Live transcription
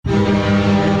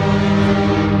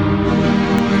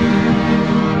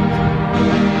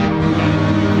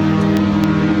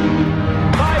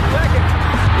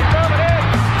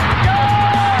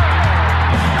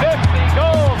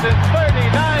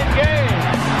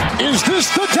Is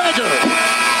this the dagger?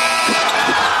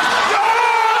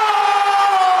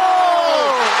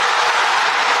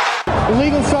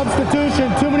 Illegal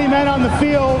substitution, too many men on the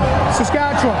field,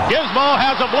 Saskatchewan. Gizmo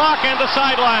has a block and the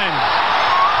sideline.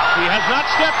 He has not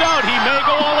stepped out. He may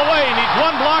go all the way. He needs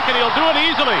one block and he'll do it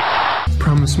easily.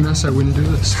 Promise Mess I wouldn't do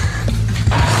this.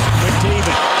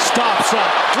 McDavid stops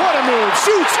up. What a move.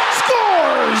 Shoots.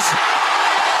 Scores!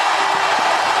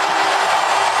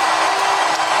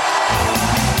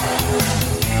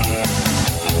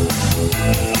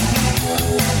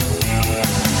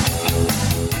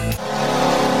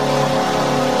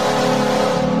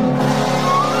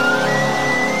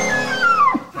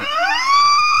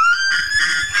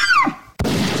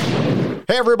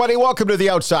 Hey everybody, welcome to The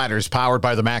Outsiders, powered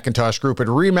by the Macintosh Group at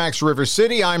RE/MAX River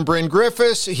City. I'm Bryn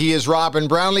Griffiths, he is Robin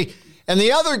Brownlee, and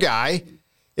the other guy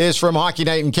is from Hockey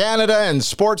Night in Canada and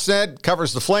Sportsnet,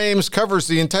 covers the Flames, covers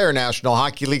the entire National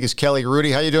Hockey League, is Kelly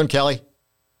Hrudey. How you doing, Kelly?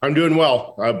 I'm doing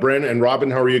well. Bryn and Robin,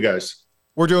 how are you guys?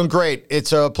 We're doing great.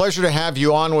 It's a pleasure to have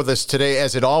you on with us today,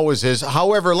 as it always is.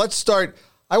 However, let's start,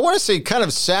 I want to say kind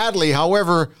of sadly,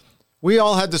 however, we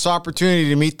all had this opportunity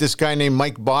to meet this guy named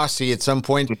Mike Bossy at some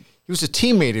point. He was a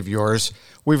teammate of yours.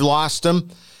 We've lost him.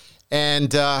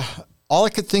 And all I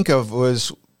could think of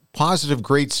was positive,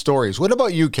 great stories. What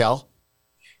about you, Kel?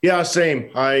 Yeah,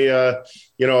 same. I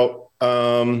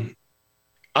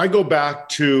go back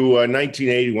to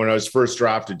 1980 when I was first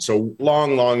drafted. So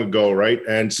long ago, right?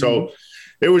 And so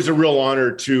it was a real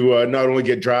honor to not only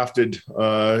get drafted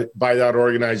by that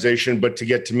organization, but to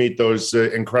get to meet those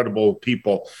incredible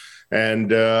people.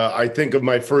 And I think of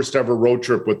my first ever road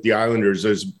trip with the Islanders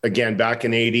as, again, back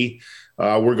in 80.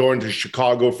 We're going to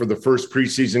Chicago for the first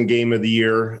preseason game of the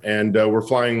year, and we're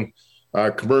flying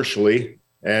commercially.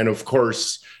 And, of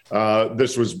course,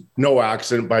 this was no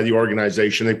accident by the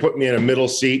organization. They put me in a middle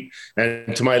seat,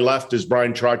 and to my left is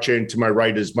Brian Trottier, and to my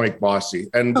right is Mike Bossy.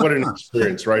 And what an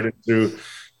experience, right?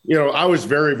 I was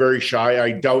very, very shy.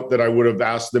 I doubt that I would have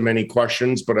asked them any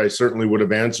questions, but I certainly would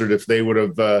have answered if they would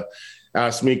have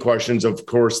asked me questions. Of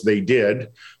course they did.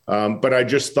 But I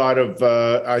just thought of,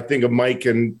 I think of Mike,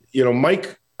 and,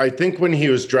 Mike, I think when he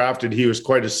was drafted, he was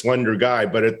quite a slender guy,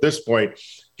 but at this point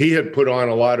he had put on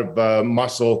a lot of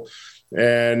muscle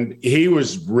and he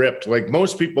was ripped. Like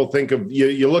most people think of,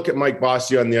 you look at Mike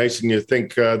Bossy on the ice and you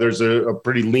think there's a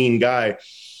pretty lean guy.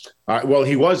 Well,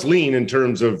 he was lean in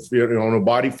terms of, no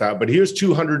body fat, but he was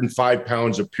 205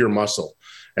 pounds of pure muscle.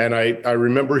 And I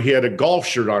remember he had a golf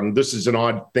shirt on. This is an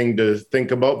odd thing to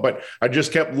think about, but I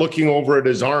just kept looking over at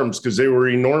his arms because they were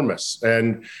enormous.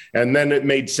 And then it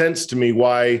made sense to me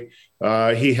why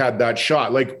he had that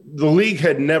shot. Like the league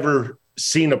had never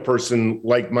seen a person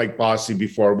like Mike Bossy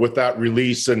before with that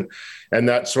release and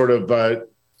that sort of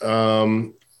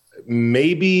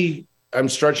maybe I'm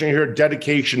stretching here,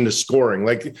 dedication to scoring.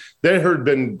 Like there had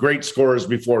been great scorers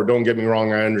before. Don't get me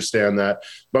wrong. I understand that.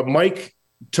 But Mike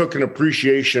took an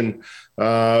appreciation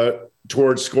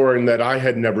towards scoring that I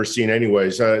had never seen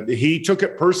anyways. He took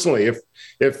it personally.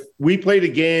 If we played a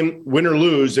game, win or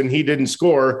lose, and he didn't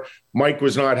score, Mike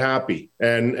was not happy.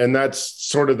 And that's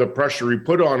sort of the pressure he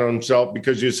put on himself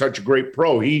because he was such a great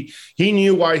pro. He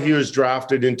knew why he was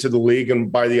drafted into the league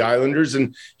and by the Islanders,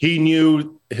 and he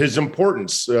knew his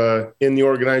importance in the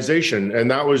organization.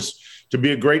 And that was to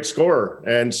be a great scorer.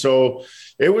 And so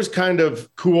it was kind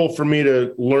of cool for me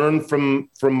to learn from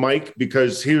Mike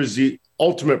because he was the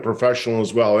ultimate professional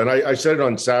as well. And I said it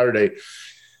on Saturday,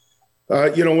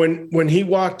 when he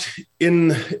walked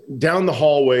down the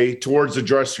hallway towards the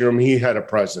dressing room, he had a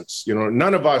presence.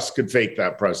 None of us could fake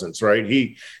that presence, right?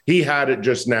 He had it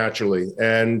just naturally.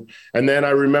 And then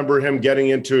I remember him getting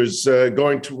into his,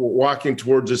 walking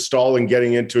towards his stall and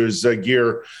getting into his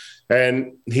gear.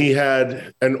 And he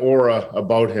had an aura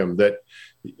about him that,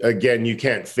 again, you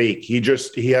can't fake.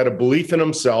 He had a belief in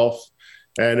himself,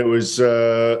 and it was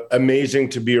amazing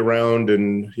to be around.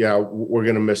 And yeah, we're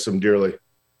going to miss him dearly.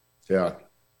 Yeah.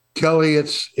 Kelly,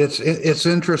 it's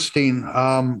interesting.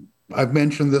 I've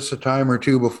mentioned this a time or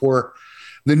two before.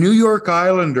 The New York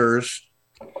Islanders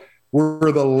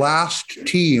were the last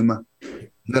team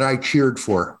that I cheered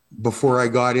for before I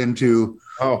got into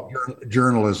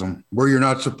journalism, where you're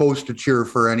not supposed to cheer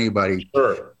for anybody.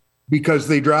 Sure. Because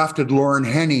they drafted Lauren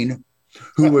Henning,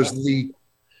 who was the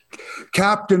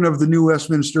captain of the New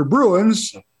Westminster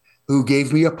Bruins, who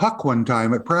gave me a puck one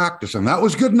time at practice, and that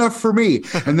was good enough for me.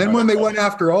 And then when they went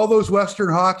after all those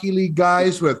Western Hockey League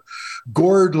guys with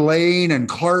Gord Lane and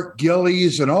Clark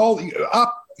Gillies and all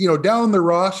up, down the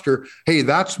roster, hey,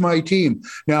 that's my team.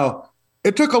 Now,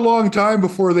 it took a long time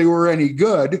before they were any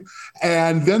good,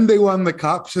 and then they won the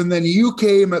cups, and then you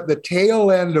came at the tail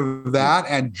end of that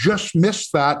and just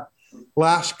missed that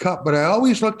last cup, but I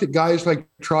always looked at guys like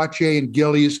Trottier and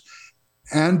Gillies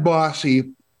and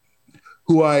Bossy,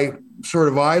 who I sort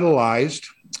of idolized.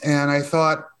 And I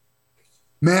thought,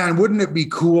 man, wouldn't it be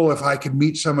cool if I could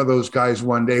meet some of those guys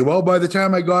one day? Well, by the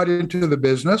time I got into the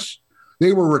business,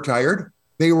 they were retired.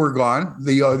 They were gone,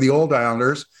 the old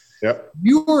Islanders. Yep.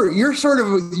 You were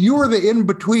the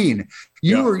in-between.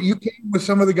 You came with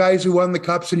some of the guys who won the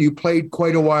cups, and you played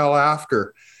quite a while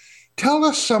after. Tell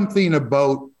us something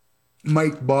about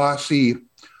Mike Bossy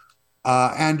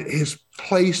and his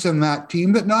place in that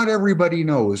team that not everybody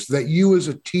knows, that you as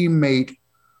a teammate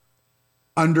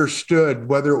understood,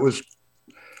 whether it was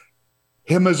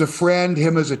him as a friend,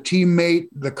 him as a teammate,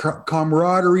 the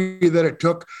camaraderie that it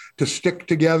took to stick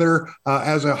together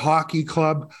as a hockey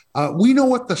club. We know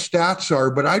what the stats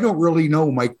are, but I don't really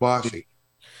know Mike Bossy.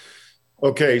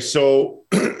 Okay, so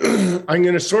I'm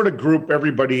going to sort of group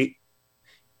everybody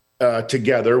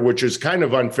together, which is kind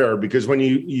of unfair because when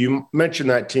you mention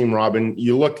that team, Robin,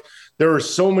 you look, there are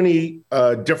so many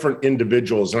different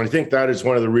individuals. And I think that is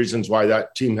one of the reasons why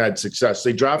that team had success.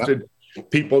 They drafted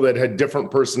people that had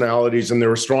different personalities, and they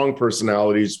were strong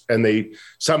personalities, and they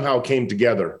somehow came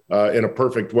together in a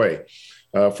perfect way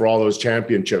for all those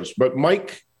championships. But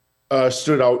Mike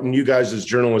stood out, and you guys as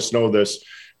journalists know this.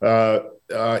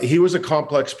 He was a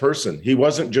complex person. He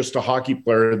wasn't just a hockey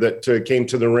player that came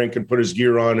to the rink and put his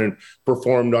gear on and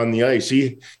performed on the ice.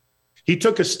 He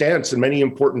took a stance in many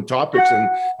important topics.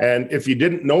 And if you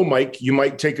didn't know Mike, you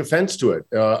might take offense to it.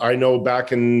 I know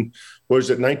back in, was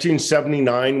it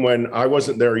 1979 when I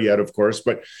wasn't there yet, of course,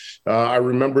 but I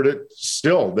remembered it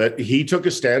still that he took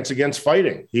a stance against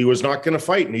fighting. He was not going to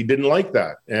fight, and he didn't like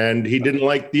that. And he didn't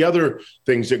like the other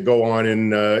things that go on in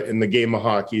the game of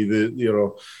hockey,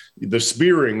 the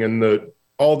spearing and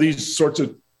all these sorts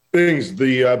of things,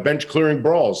 the bench clearing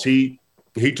brawls.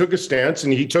 He took a stance,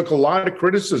 and he took a lot of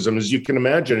criticism, as you can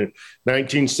imagine, in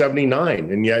 1979,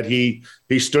 and yet he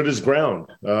stood his ground.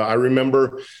 I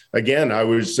remember, again, I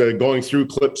was going through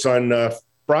clips on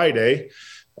Friday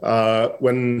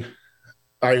when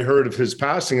I heard of his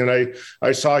passing, and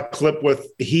I saw a clip with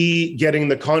he getting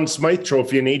the Conn Smythe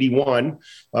Trophy in 81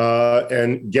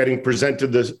 and getting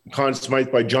presented the Conn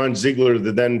Smythe by John Ziegler,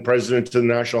 the then president of the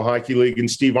National Hockey League,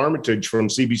 and Steve Armitage from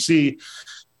CBC.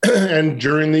 And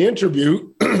during the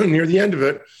interview, near the end of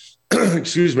it,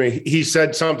 excuse me, he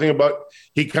said something about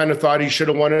he kind of thought he should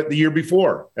have won it the year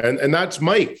before. And that's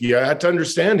Mike. You had to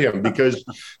understand him because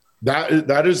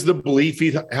that is the belief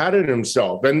he had in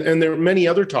himself. And there are many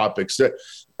other topics that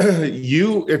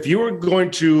if you were going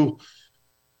to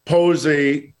pose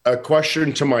a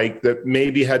question to Mike that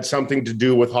maybe had something to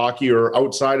do with hockey or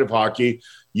outside of hockey,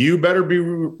 you better be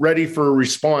ready for a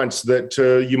response that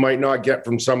you might not get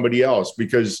from somebody else,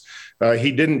 because he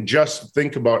didn't just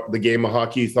think about the game of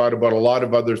hockey. He thought about a lot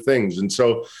of other things. And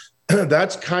so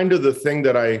that's kind of the thing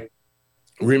that I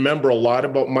remember a lot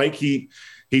about Mike. He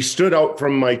stood out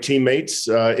from my teammates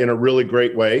in a really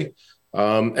great way.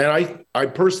 And I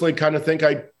personally kind of think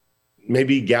I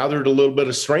maybe gathered a little bit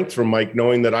of strength from Mike,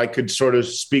 knowing that I could sort of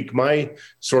speak my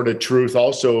sort of truth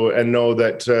also and know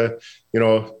that,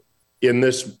 in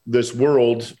this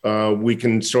world, we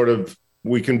can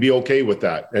be okay with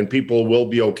that, and people will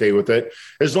be okay with it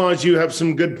as long as you have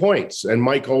some good points. And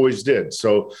Mike always did.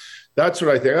 So that's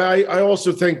what I think. I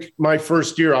also think my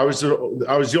first year, I was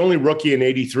the only rookie in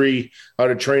 '83 out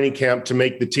of training camp to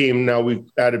make the team. Now we've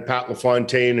added Pat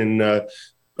LaFontaine and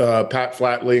Pat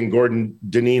Flatley and Gordon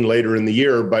Dineen later in the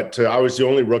year, but I was the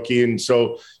only rookie. And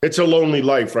so it's a lonely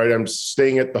life, right? I'm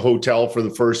staying at the hotel for the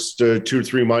first 2 or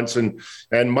 3 months. And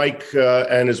Mike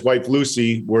and his wife,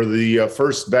 Lucy, were the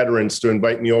first veterans to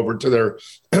invite me over to their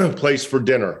place for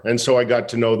dinner. And so I got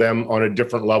to know them on a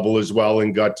different level as well,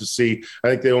 and got to see, I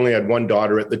think they only had one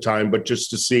daughter at the time, but just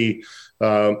to see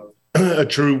a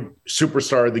true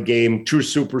superstar of the game, true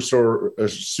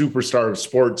superstar of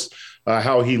sports,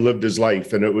 how he lived his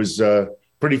life. And it was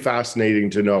pretty fascinating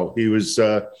to know. He was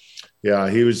a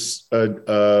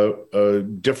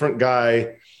different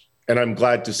guy, and I'm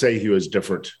glad to say he was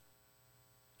different.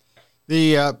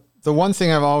 The one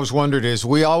thing I've always wondered is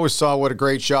we always saw what a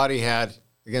great shot he had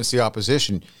against the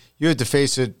opposition. You had to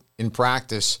face it in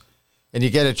practice, and you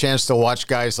get a chance to watch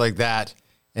guys like that.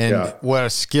 And what a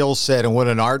skill set and what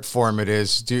an art form it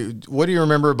is. What do you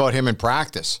remember about him in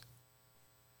practice?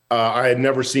 I had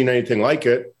never seen anything like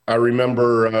it. I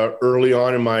remember early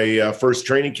on in my first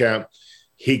training camp,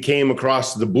 he came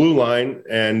across the blue line,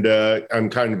 and I'm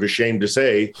kind of ashamed to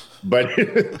say, but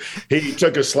he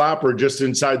took a slapper just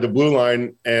inside the blue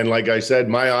line. And like I said,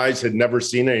 my eyes had never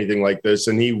seen anything like this,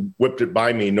 and he whipped it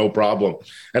by me, no problem.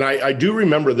 And I do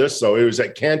remember this, though. It was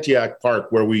at Cantiac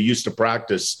Park where we used to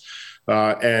practice.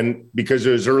 And because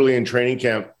it was early in training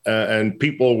camp and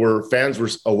fans were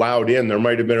allowed in, there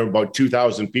might've been about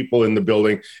 2,000 people in the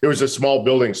building. It was a small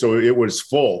building, so it was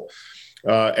full.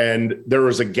 And there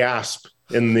was a gasp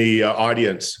in the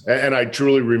audience. And I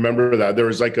truly remember that. There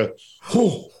was like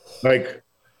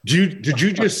did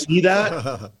you just see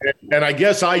that? And I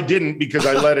guess I didn't because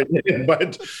I let it in,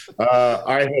 but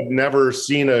I had never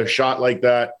seen a shot like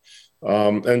that.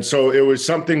 And so it was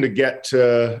something to get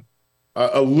a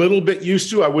little bit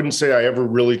used to. I wouldn't say I ever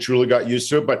really truly got used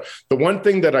to it, but the one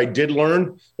thing that I did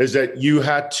learn is that you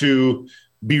had to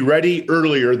be ready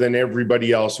earlier than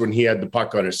everybody else when he had the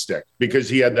puck on his stick because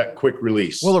he had that quick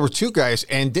release. Well, there were two guys,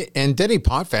 and Denny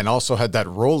Potvin also had that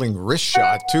rolling wrist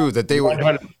shot too that they would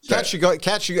catch a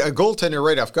goaltender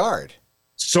right off guard.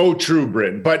 So true,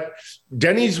 Bryn. But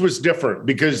Denny's was different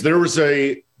because there was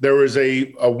a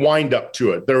wind up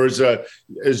to it. There was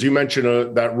as you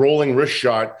mentioned, that rolling wrist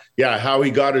shot. Yeah, how he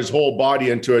got his whole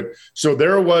body into it. So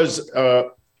there was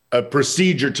a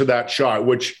procedure to that shot,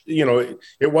 which,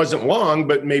 it wasn't long,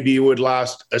 but maybe it would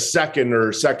last a second or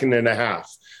a second and a half.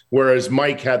 Whereas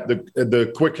Mike had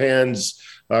the quick hands,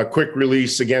 quick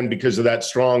release again, because of that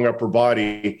strong upper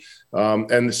body.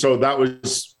 And so that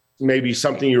was maybe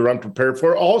something you were unprepared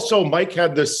for. Also, Mike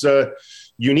had this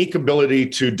unique ability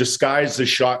to disguise the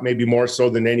shot, maybe more so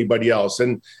than anybody else.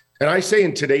 And I say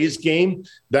in today's game,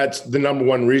 that's the number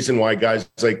one reason why guys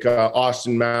like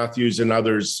Austin Matthews and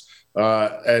others,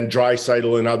 and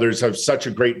Draisaitl and others have such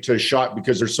a great shot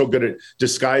because they're so good at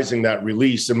disguising that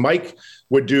release. And Mike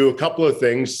would do a couple of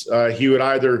things. He would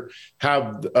either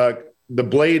have the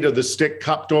blade of the stick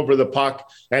cupped over the puck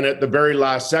and at the very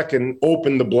last second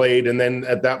open the blade. And then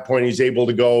at that point, he's able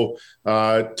to go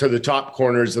to the top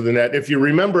corners of the net. If you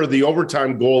remember the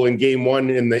overtime goal in game 1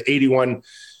 in the 81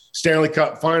 Stanley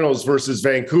Cup Finals versus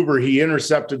Vancouver, he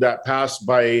intercepted that pass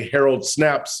by Harold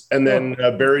Snaps and then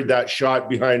buried that shot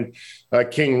behind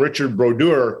King Richard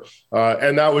Brodeur.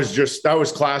 And that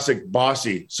was classic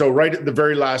Bossy. So right at the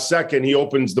very last second, he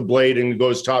opens the blade and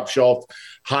goes top shelf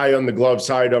high on the glove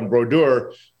side on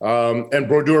Brodeur. And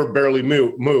Brodeur barely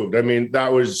moved. I mean,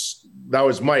 that was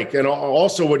Mike. And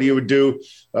also what he would do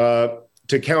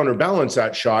to counterbalance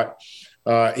that shot,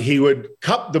 he would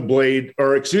cup the blade,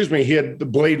 he had the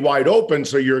blade wide open.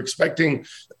 So you're expecting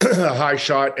a high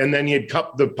shot, and then he'd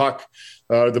cup the puck,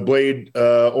 the blade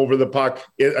over the puck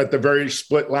at the very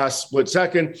last split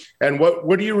second. And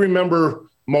what do you remember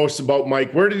most about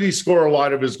Mike? Where did he score a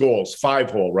lot of his goals?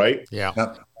 5-hole, right?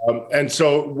 Yeah. And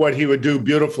so what he would do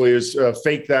beautifully is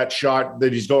fake that shot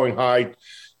that he's going high,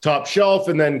 top shelf,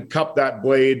 and then cup that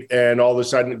blade, and all of a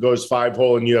sudden it goes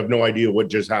 5-hole, and you have no idea what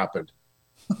just happened.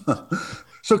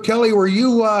 So Kelly, were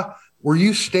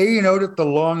you staying out at the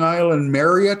Long Island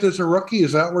Marriott as a rookie?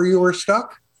 Is that where you were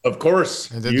stuck? Of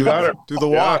course. You got it. Do the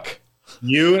walk.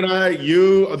 You and I,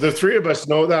 the three of us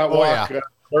know that walk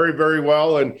very, very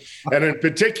well. And in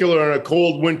particular, on a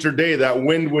cold winter day, that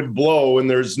wind would blow and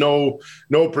there's no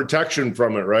protection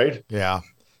from it, right? Yeah.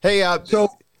 Hey,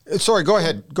 sorry, go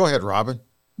ahead. Go ahead, Robin.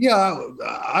 Yeah,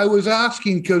 I was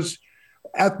asking because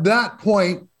at that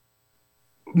point,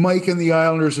 Mike and the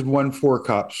Islanders had won 4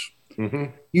 cups. Mm-hmm.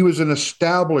 He was an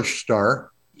established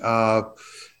star.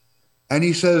 And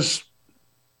he says,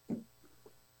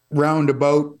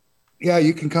 roundabout, yeah,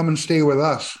 you can come and stay with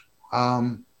us.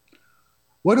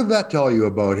 What did that tell you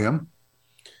about him?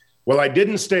 Well, I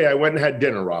didn't stay. I went and had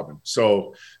dinner, Robin.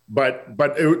 So, but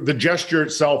the gesture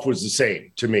itself was the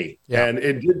same to me. Yeah. And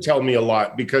it did tell me a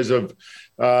lot because of,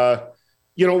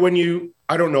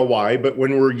 I don't know why, but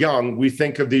when we're young, we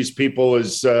think of these people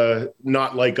as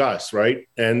not like us, right?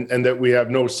 And that we have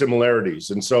no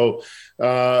similarities. And so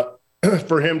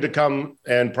for him to come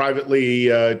and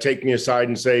privately take me aside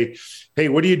and say, hey,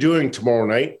 what are you doing tomorrow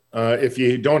night? If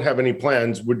you don't have any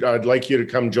plans, I'd like you to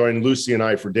come join Lucy and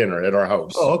I for dinner at our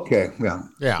house. Oh, okay.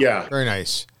 Yeah. Very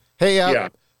nice. Hey,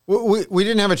 we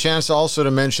didn't have a chance also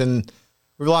to mention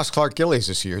we've lost Clark Gillies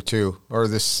this year too, or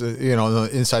this,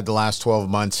 inside the last 12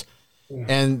 months.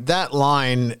 And that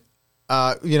line,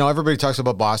 everybody talks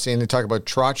about Bossy and they talk about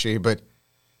Trotchy, but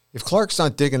if Clark's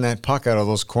not digging that puck out of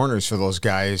those corners for those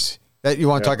guys, that you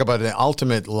want to talk about an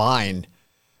ultimate line.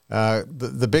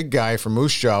 The big guy from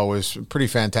Moose Jaw was pretty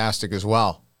fantastic as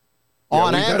well,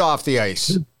 on and off the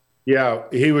ice. Yeah,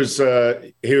 he was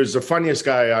the funniest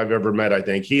guy I've ever met. I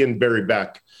think he and Barry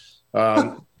Beck.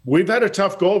 We've had a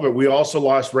tough go of it. We also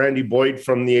lost Randy Boyd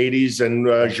from the 80s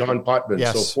and Jean Potvin.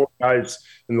 Yes. So 4 guys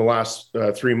in the last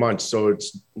 3 months. So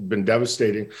it's been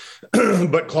devastating.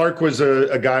 But Clark was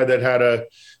a guy that had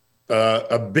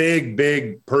a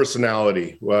big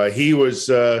personality. He was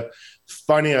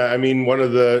funny. I mean, one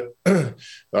of the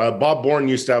Bob Bourne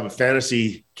used to have a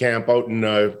fantasy camp out in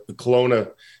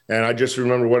Kelowna. And I just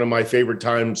remember one of my favorite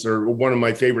times, or one of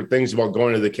my favorite things about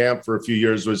going to the camp for a few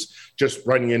years, was just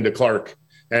running into Clark.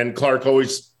 And Clark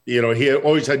always, he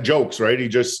always had jokes, right?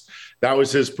 That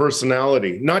was his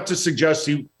personality. Not to suggest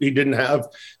he didn't have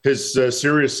his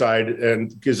serious side, and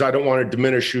because I don't want to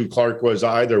diminish who Clark was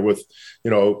either with,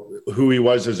 who he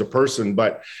was as a person.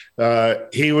 But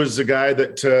he was the guy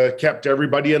that kept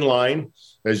everybody in line.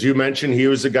 As you mentioned, he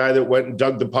was the guy that went and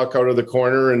dug the puck out of the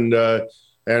corner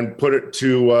and put it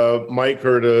to Mike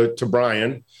or to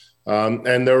Brian.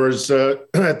 And there was,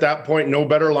 at that point, no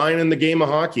better line in the game of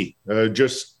hockey.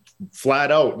 Just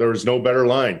flat out, there was no better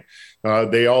line.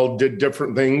 They all did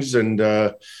different things. And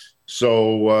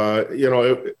so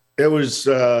it was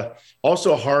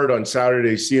also hard on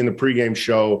Saturday seeing the pregame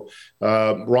show.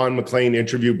 Ron McLean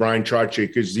interviewed Brian Trottier,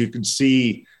 because you could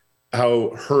see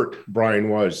how hurt Brian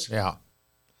was. Yeah.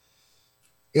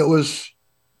 It was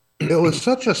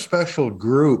such a special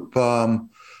group.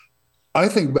 I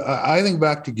think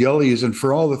back to Gillies, and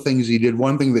for all the things he did,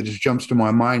 one thing that just jumps to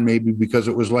my mind, maybe because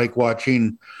it was like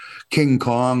watching King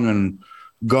Kong and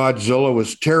Godzilla,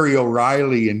 was Terry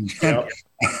O'Reilly and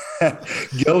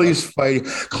Gillies fighting.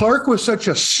 Clark was such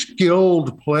a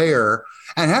skilled player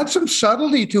and had some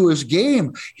subtlety to his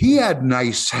game. He had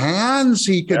nice hands.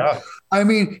 He could. Yeah. I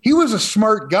mean, he was a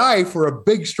smart guy for a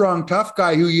big, strong, tough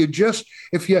guy who you just,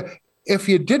 if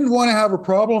you didn't want to have a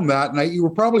problem that night, you were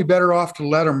probably better off to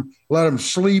let him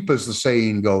sleep, as the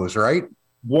saying goes, right?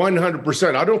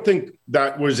 100%. I don't think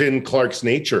that was in Clark's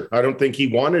nature. I don't think he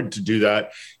wanted to do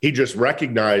that. He just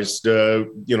recognized,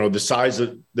 the size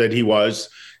that he was.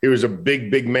 He was a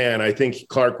big, big man. I think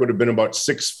Clark would have been about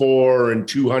 6'4" and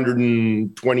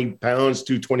 220 pounds,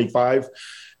 225.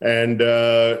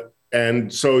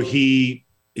 And so he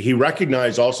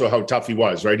recognized also how tough he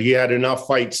was, right? He had enough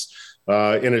fights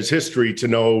in his history to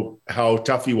know how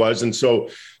tough he was. And so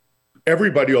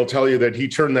everybody will tell you that he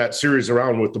turned that series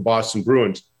around with the Boston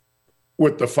Bruins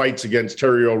with the fights against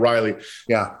Terry O'Reilly.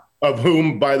 Yeah. Of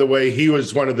whom, by the way, he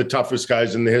was one of the toughest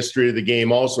guys in the history of the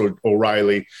game, also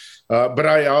O'Reilly. But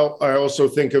I also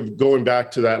think of going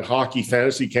back to that hockey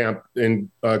fantasy camp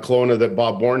in Kelowna that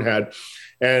Bob Bourne had,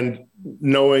 and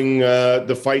knowing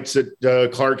the fights that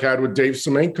Clark had with Dave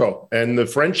Semenko and the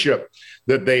friendship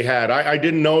that they had. I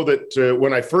didn't know that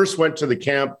when I first went to the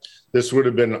camp, this would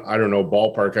have been, I don't know,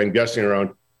 ballpark, I'm guessing around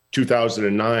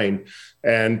 2009.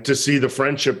 And to see the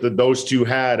friendship that those two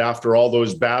had after all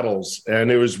those battles.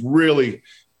 And it was really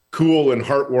cool and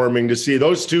heartwarming to see.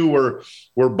 Those two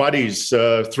were buddies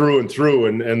through and through,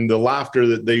 and the laughter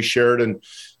that they shared. And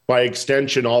by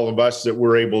extension, all of us that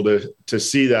were able to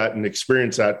see that and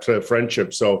experience that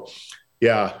friendship. So,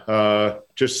 yeah,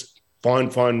 just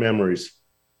fond memories.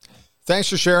 Thanks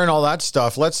for sharing all that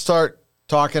stuff. Let's start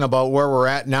talking about where we're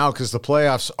at now, because the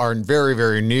playoffs are very,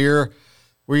 very near.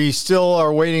 We still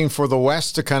are waiting for the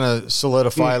West to kind of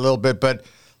solidify a little bit, but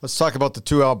let's talk about the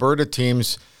two Alberta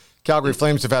teams. Calgary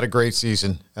Flames have had a great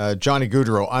season. Johnny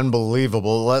Gaudreau,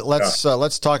 unbelievable.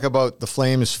 Let's talk about the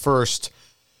Flames first.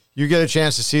 You get a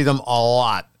chance to see them a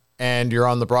lot, and you're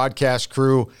on the broadcast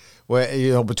crew,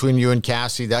 between you and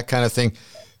Cassie, that kind of thing.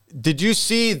 Did you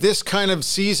see this kind of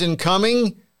season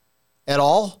coming at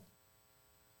all?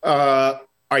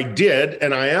 I did,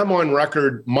 and I am on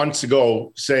record months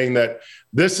ago saying that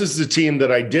this is the team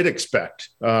that I did expect.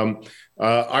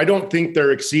 I don't think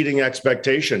they're exceeding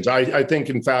expectations. I think,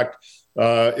 in fact,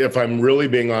 if I'm really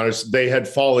being honest, they had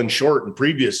fallen short in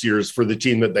previous years for the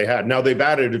team that they had. Now, they've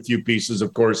added a few pieces,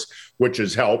 of course, which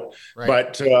has helped. Right.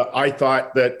 But I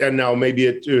thought that, and now maybe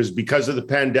it was because of the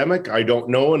pandemic, I don't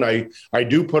know. And I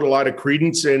do put a lot of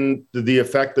credence in the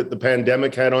effect that the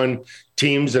pandemic had on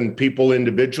teams and people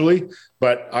individually.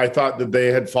 But I thought that they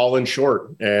had fallen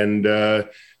short. And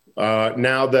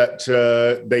now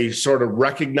that they sort of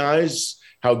recognize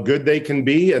how good they can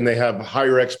be, and they have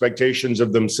higher expectations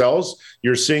of themselves,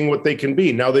 you're seeing what they can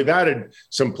be. Now, they've added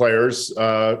some players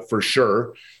for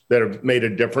sure that have made a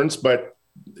difference. But,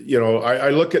 I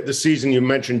look at the season, you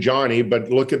mentioned Johnny, but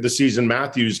look at the season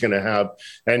Matthew's going to have.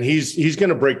 And he's going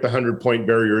to break the 100-point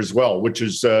barrier as well, which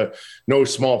is no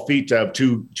small feat to have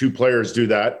two players do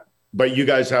that. But you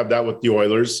guys have that with the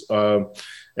Oilers.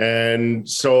 And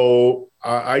so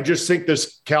I just think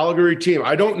this Calgary team,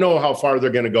 I don't know how far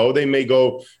they're going to go. They may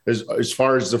go as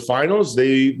far as the finals.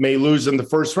 They may lose in the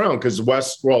first round because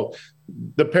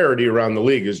the parity around the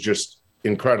league is just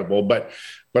incredible. But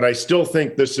I still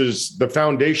think this is the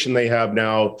foundation they have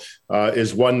now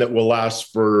is one that will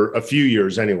last for a few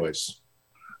years anyways.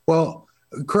 Well,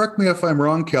 correct me if I'm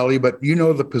wrong, Kelly, but you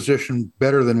know the position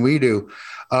better than we do.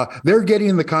 They're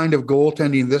getting the kind of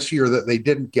goaltending this year that they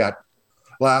didn't get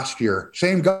last year.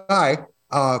 Same guy.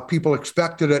 People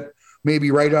expected it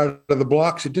maybe right out of the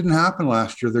blocks. It didn't happen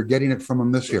last year. They're getting it from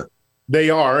him this year. They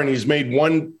are, and he's made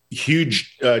one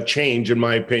huge change, in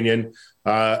my opinion.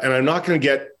 And I'm not going to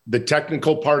get the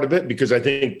technical part of it because I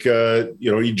think,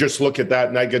 you just look at that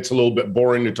and that gets a little bit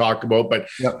boring to talk about, but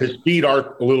his feet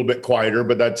are a little bit quieter,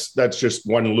 but that's just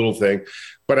one little thing.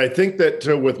 But I think that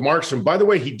with Markstrom, by the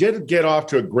way, he did get off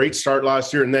to a great start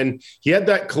last year. And then he had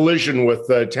that collision with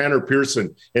Tanner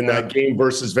Pearson in that game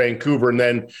versus Vancouver. And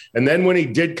then when he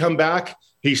did come back,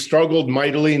 he struggled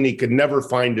mightily and he could never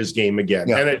find his game again.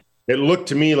 Yeah. And it looked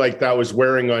to me like that was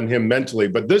wearing on him mentally.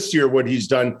 But this year, what he's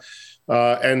done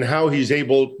and how he's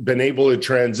been able to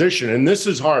transition, and this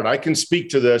is hard. I can speak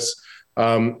to this.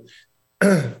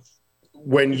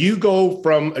 When you go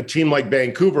from a team like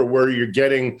Vancouver, where you're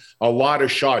getting a lot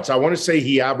of shots, I want to say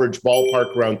he averaged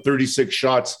ballpark around 36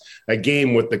 shots a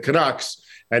game with the Canucks.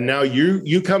 And now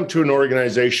you come to an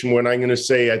organization when I'm going to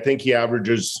say, I think he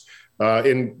averages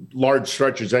in large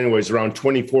stretches anyways, around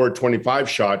 24, 25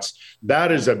 shots.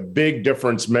 That is a big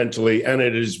difference mentally. And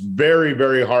it is very,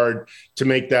 very hard to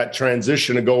make that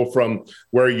transition to go from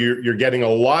where you're getting a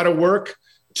lot of work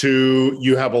to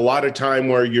you have a lot of time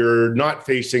where you're not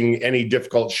facing any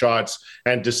difficult shots,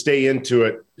 and to stay in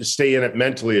it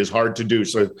mentally is hard to do.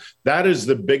 So that is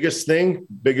the biggest thing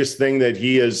that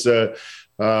he has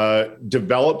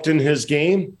developed in his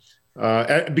game.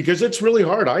 Because it's really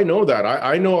hard. I know that.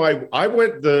 I know I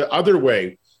went the other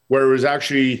way where it was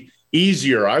actually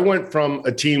easier. I went from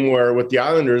a team where with the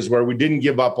Islanders where we didn't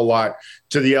give up a lot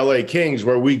to the LA Kings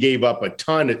where we gave up a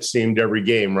ton, it seemed, every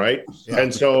game, right? Yeah.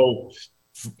 And so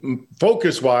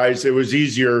focus-wise, it was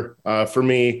easier for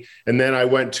me. And then I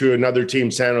went to another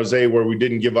team, San Jose, where we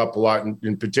didn't give up a lot,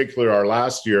 in particular our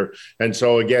last year. And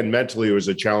so, again, mentally it was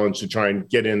a challenge to try and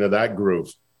get into that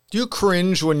groove. Do you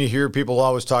cringe when you hear people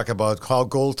always talk about how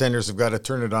goaltenders have got to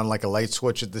turn it on like a light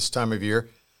switch at this time of year?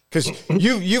 Because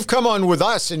you've come on with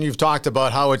us and you've talked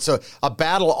about how it's a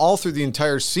battle all through the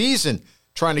entire season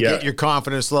trying to get your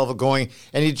confidence level going,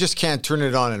 and you just can't turn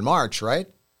it on in March, right?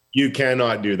 You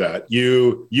cannot do that.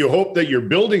 You hope that you're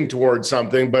building towards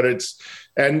something, but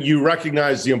and you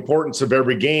recognize the importance of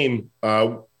every game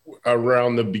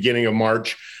around the beginning of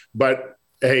March. But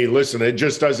hey, listen, it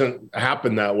just doesn't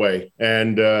happen that way.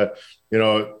 And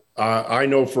I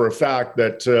know for a fact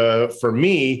that for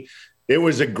me, it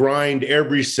was a grind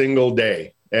every single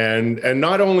day, and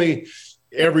not only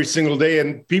every single day.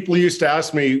 And people used to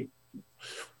ask me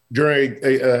during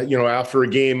after a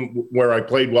game where I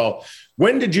played well,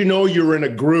 when did you know you were in a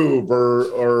groove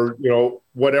or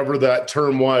whatever that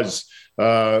term was?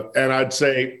 And I'd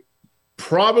say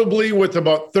probably with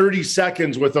about 30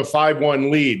 seconds with a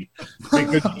 5-1 lead,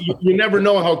 because you never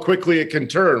know how quickly it can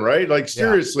turn, right? Like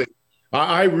seriously,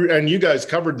 and you guys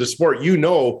covered the sport.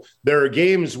 There are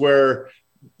games where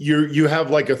you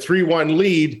have like a 3-1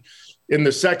 lead. In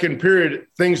the second period,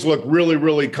 things look really,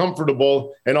 really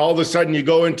comfortable. And all of a sudden you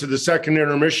go into the second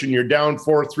intermission, you're down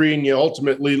 4-3 and you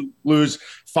ultimately lose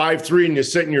 5-3 and you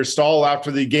sit in your stall after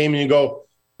the game and you go,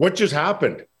 what just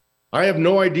happened? I have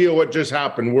no idea what just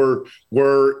happened.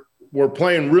 We're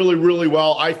playing really, really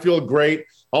well. I feel great.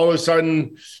 All of a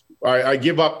sudden I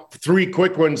give up 3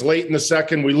 quick ones late in the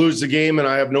second. We lose the game and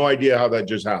I have no idea how that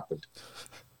just happened.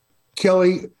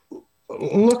 Kelly,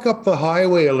 look up the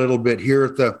highway a little bit here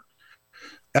at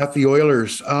the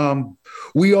Oilers.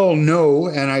 We all know,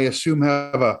 and I assume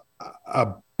have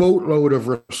a boatload of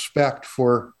respect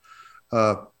for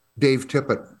Dave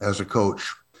Tippett as a coach.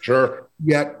 Sure.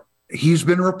 Yet he's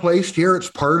been replaced here.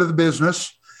 It's part of the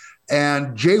business.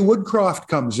 And Jay Woodcroft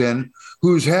comes in,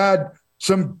 who's had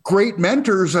some great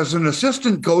mentors as an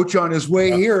assistant coach on his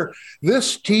way here.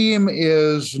 This team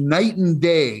is night and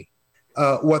day.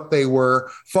 What they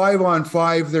were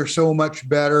 5-on-5, they're so much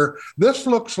better. This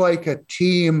looks like a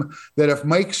team that if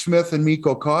Mike Smith and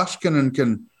Mikko Koskinen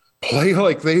can play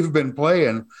like they've been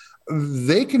playing,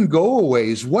 they can go a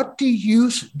ways. What do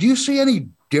you see any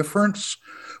difference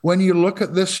when you look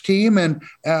at this team, and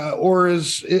or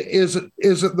is it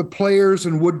the players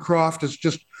and Woodcroft has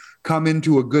just come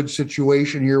into a good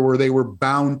situation here where they were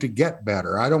bound to get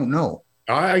better? I don't know.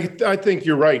 I think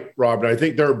you're right, Robin. I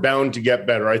think they're bound to get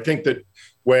better. I think that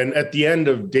when at the end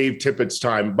of Dave Tippett's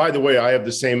time, by the way, I have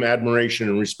the same admiration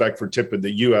and respect for Tippett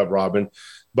that you have, Robin.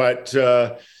 But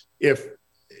I'm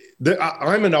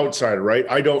an outsider, right?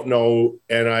 I don't know.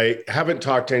 And I haven't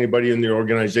talked to anybody in the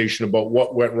organization about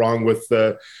what went wrong with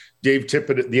Dave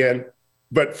Tippett at the end.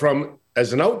 But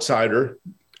as an outsider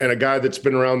and a guy that's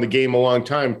been around the game a long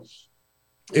time,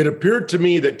 it appeared to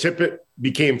me that Tippett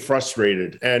became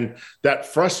frustrated, and that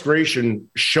frustration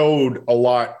showed a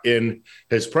lot in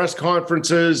his press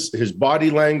conferences, his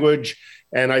body language.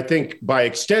 And I think by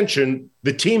extension,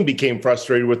 the team became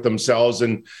frustrated with themselves,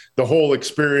 and the whole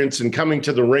experience and coming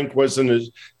to the rink wasn't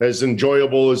as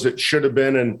enjoyable as it should have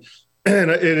been. And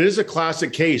it is a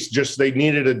classic case, just they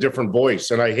needed a different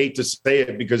voice. And I hate to say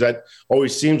it because that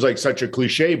always seems like such a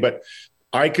cliche, but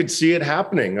I could see it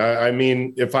happening. I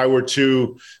mean, if I were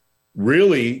to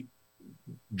really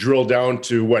drill down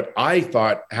to what I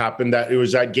thought happened, that it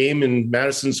was that game in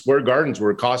Madison Square Gardens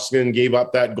where Koskinen gave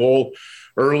up that goal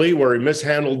early, where he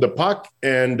mishandled the puck,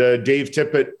 and Dave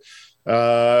Tippett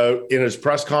in his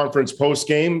press conference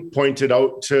post-game pointed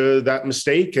out to that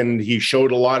mistake, and he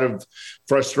showed a lot of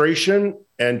frustration.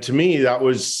 And to me, that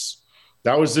was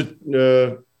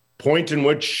the point in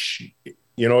which,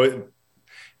 you know,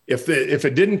 if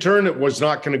it didn't turn, it was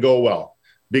not going to go well,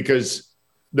 because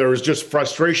there was just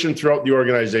frustration throughout the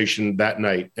organization that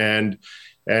night. And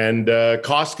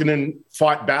Koskinen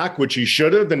fought back, which he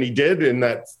should have, and he did in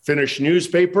that Finnish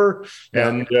newspaper. Yeah.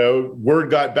 And word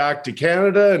got back to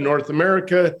Canada and North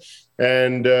America.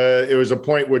 And it was a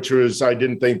point which I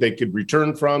didn't think they could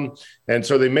return from. And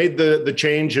so they made the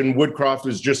change, and Woodcroft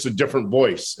is just a different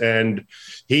voice. And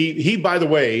he by the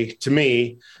way, to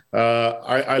me,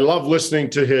 I love listening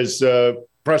to his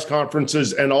press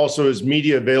conferences and also his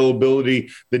media availability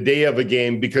the day of a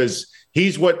game, because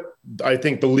he's what I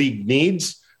think the league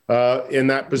needs in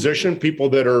that position. People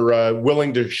that are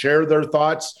willing to share their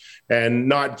thoughts and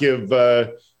not give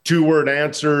 2-word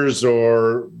answers,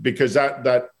 or because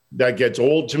that gets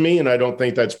old to me, and I don't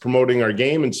think that's promoting our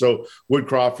game. And so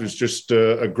Woodcroft is just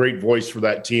a great voice for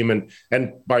that team.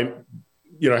 And by,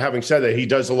 you know, having said that, he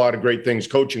does a lot of great things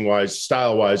coaching wise,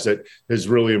 style wise, that has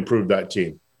really improved that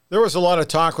team. There was a lot of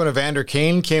talk when Evander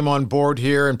Kane came on board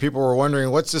here, and people were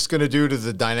wondering, what's this going to do to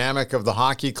the dynamic of the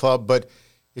hockey club? But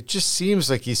it just seems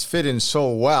like he's fit in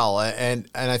so well. And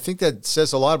I think that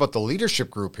says a lot about the leadership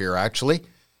group here, actually,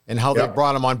 and how they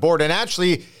brought him on board. And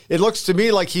actually, it looks to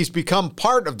me like he's become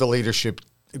part of the leadership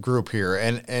group here.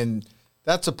 And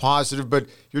that's a positive. But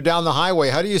you're down the highway.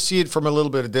 How do you see it from a little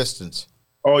bit of distance?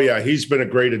 Oh, yeah, he's been a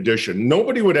great addition.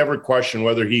 Nobody would ever question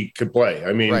whether he could play.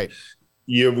 I mean, right.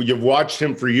 You've watched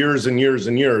him for years and years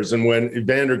and years. And when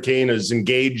Evander Kane is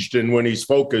engaged and when he's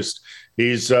focused,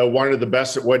 he's one of the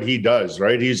best at what he does,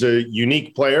 right? He's a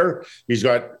unique player. He's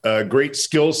got a great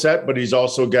skill set, but he's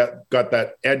also got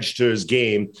that edge to his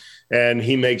game. And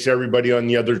he makes everybody on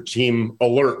the other team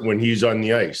alert when he's on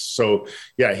the ice. So,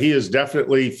 yeah, he is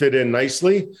definitely fit in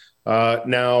nicely.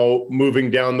 Now,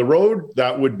 moving down the road,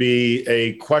 that would be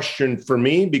a question for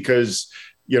me, because,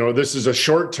 you know, this is a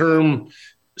short-term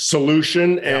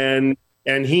solution, and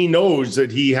he knows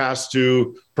that he has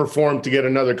to perform to get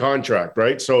another contract,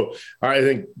 right? So I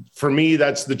think for me,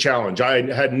 that's the challenge.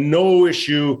 I had no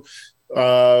issue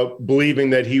believing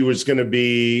that he was going to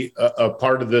be a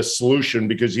part of this solution,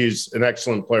 because he's an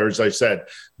excellent player, as I said.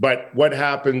 But what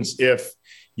happens if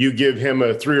you give him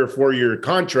a 3 or 4 year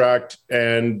contract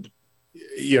and,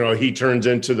 you know, he turns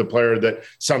into the player that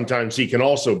sometimes he can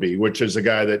also be, which is a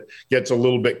guy that gets a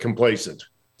little bit complacent?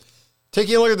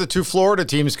 Taking a look at the two Florida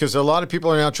teams, because a lot of people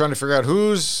are now trying to figure out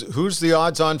who's the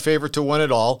odds-on favorite to win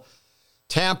it all.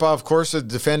 Tampa, of course, the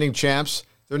defending champs.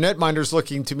 Their netminder's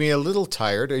looking to me a little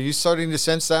tired. Are you starting to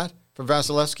sense that from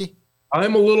Vasilevsky?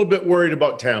 I'm a little bit worried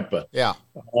about Tampa. Yeah.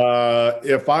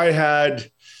 If I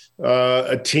had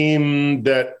a team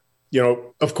that, you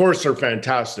know, of course are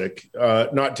fantastic,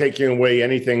 not taking away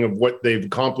anything of what they've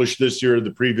accomplished this year,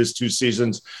 the previous 2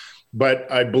 seasons,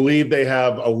 but I believe they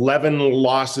have 11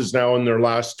 losses now in their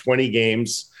last 20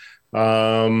 games. 2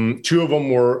 of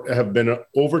them have been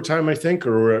overtime, I think,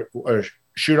 or a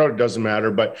shootout. It doesn't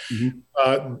matter. But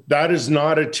that is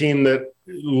not a team that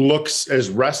looks as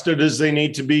rested as they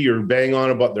need to be. You're bang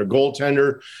on about their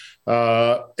goaltender.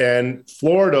 And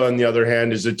Florida, on the other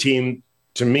hand, is a team,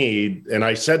 to me, and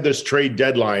I said this trade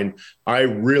deadline, I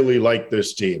really like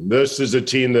this team. This is a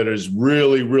team that is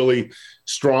really, really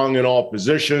strong in all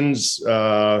positions.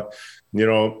 You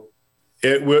know,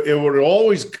 it would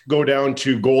always go down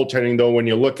to goaltending, though, when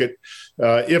you look at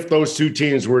if those 2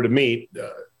 teams were to meet.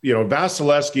 You know,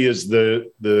 Vasilevsky is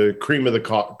the cream of the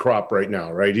crop right now,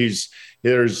 right?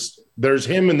 There's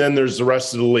him, and then there's the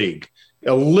rest of the league.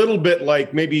 A little bit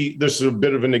like, maybe this is a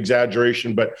bit of an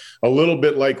exaggeration, but a little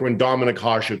bit like when Dominik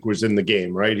Hasek was in the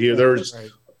game, right? There's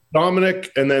Dominik,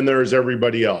 and then there's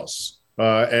everybody else.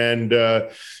 And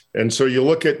so you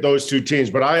look at those 2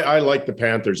 teams, but I like the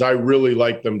Panthers. I really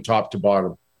like them top to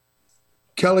bottom.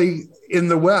 Kelly, in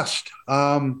the West,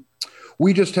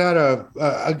 we just had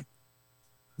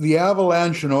the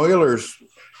Avalanche and Oilers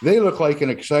they look like an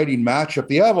exciting matchup.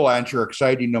 The Avalanche are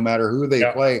exciting no matter who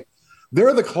they play.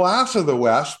 They're the class of the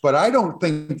West, but I don't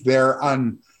think they're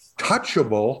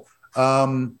untouchable.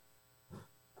 Can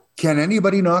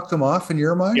anybody knock them off in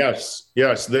your mind?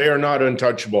 Yes, they are not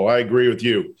untouchable. I agree with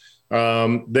you.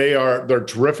 They're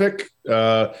terrific.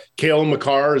 Cale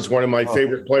Makar is one of my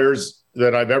favorite players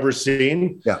that I've ever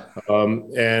seen. Yeah.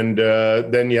 And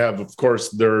then you have, of course,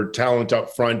 their talent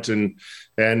up front and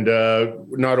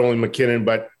not only McKinnon,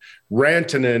 but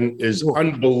Rantanen is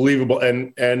unbelievable.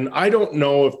 And I don't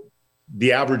know if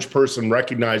the average person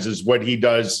recognizes what he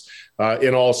does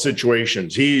in all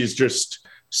situations. He's just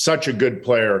such a good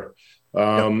player.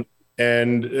 And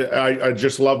I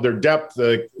just love their depth.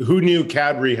 Who knew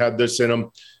Kadri had this in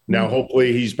him? Now,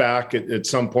 hopefully he's back at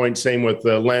some point. Same with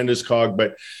Landeskog,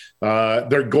 but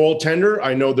their goaltender,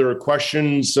 I know there were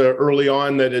questions early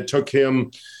on that it took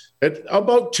him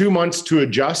about 2 months to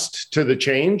adjust to the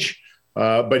change.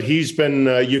 But he's been,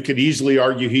 you could easily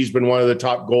argue he's been one of the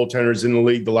top goaltenders in the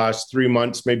league the last 3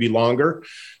 months, maybe longer.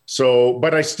 So,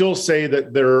 but I still say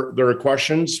that there are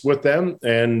questions with them.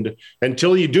 And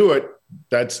until you do it,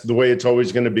 that's the way it's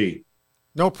always going to be.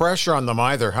 No pressure on them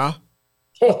either, huh?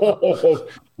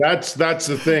 That's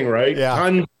the thing, right? Yeah.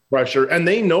 Tons of pressure, and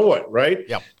they know it, right?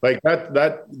 Yep. Like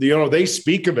that, they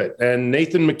speak of it. And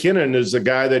Nathan McKinnon is a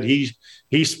guy that he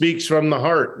speaks from the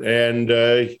heart, and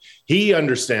he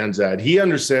understands that. He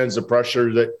understands the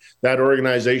pressure that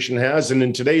organization has. And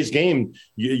in today's game,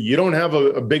 you don't have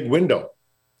a big window.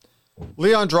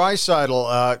 Leon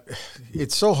Draisaitl,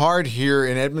 it's so hard here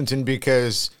in Edmonton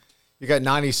because you got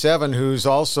 97, who's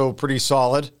also pretty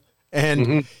solid,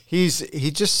 and he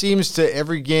just seems to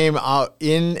every game out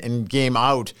in and game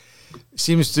out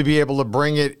seems to be able to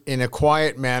bring it in a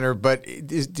quiet manner. But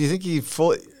do you think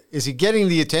is he getting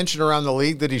the attention around the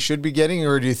league that he should be getting,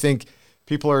 or do you think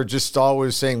people are just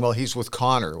always saying, well, he's with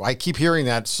Connor? I keep hearing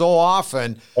that so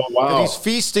often that he's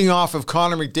feasting off of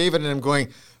Connor McDavid, and I'm going,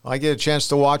 I get a chance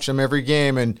to watch him every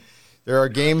game, and there are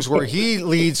games where he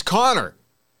leads Connor.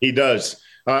 He does.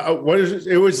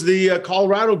 It was the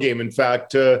Colorado game, in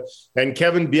fact, and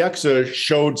Kevin Bieksa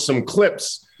showed some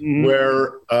clips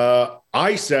where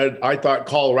I said I thought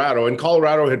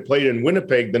Colorado had played in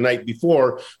Winnipeg the night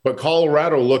before, but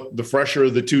Colorado looked the fresher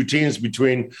of the two teams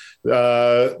between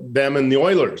them and the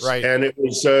Oilers. Right. And it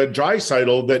was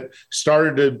Draisaitl that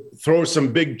started to throw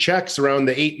some big checks around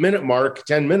the 8-minute mark,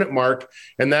 10-minute mark,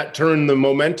 and that turned the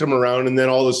momentum around. And then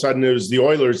all of a sudden it was the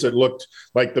Oilers that looked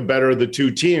like the better of the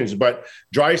two teams. But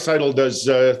Draisaitl does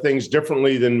things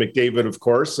differently than McDavid, of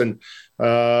course. And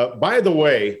by the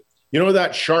way, you know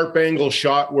that sharp angle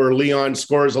shot where Leon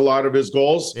scores a lot of his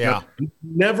goals? Yeah.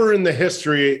 Never in the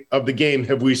history of the game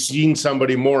have we seen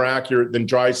somebody more accurate than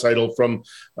Draisaitl from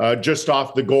just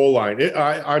off the goal line.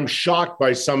 I'm shocked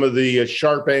by some of the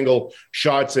sharp angle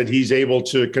shots that he's able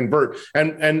to convert.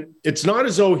 And it's not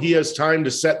as though he has time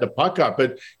to set the puck up.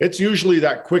 It's usually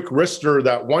that quick wrister,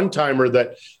 that one-timer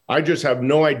that I just have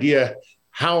no idea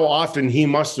how often he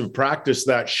must have practiced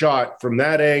that shot from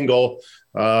that angle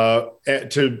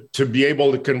to be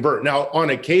able to convert. Now,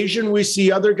 on occasion, we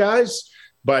see other guys,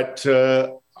 but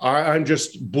I'm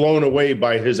just blown away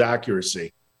by his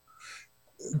accuracy.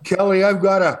 Kelly, I've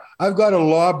got to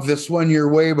lob this one your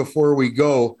way before we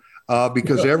go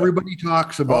because everybody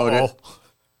talks about it.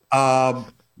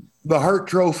 The Hart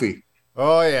Trophy.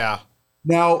 Oh, yeah.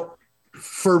 Now,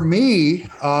 for me,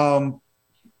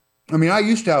 I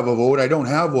used to have a vote. I don't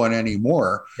have one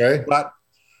anymore. Okay. But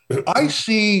I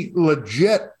see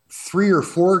legit 3 or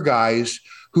 4 guys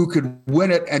who could win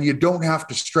it, and you don't have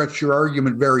to stretch your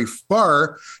argument very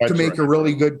far to make a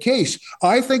really good case.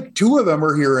 I think 2 of them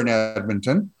are here in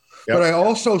Edmonton, but I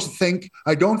also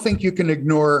don't think you can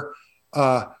ignore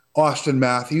Austin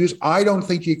Matthews. I don't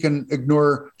think you can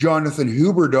ignore Jonathan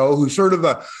Huberdeau, who's sort of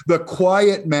the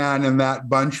quiet man in that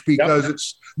bunch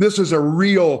because this is a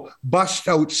real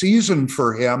bust-out season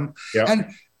for him. Yep.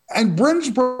 And Bryn's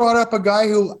brought up a guy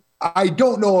who I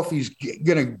don't know if he's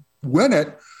going to win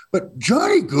it, but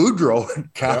Johnny Gaudreau in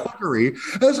Calgary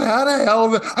has had a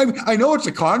hell of a... I know it's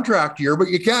a contract year, but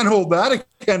you can't hold that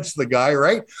against the guy,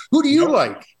 right? Who do you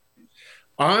like?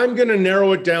 I'm going to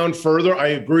narrow it down further. I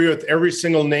agree with every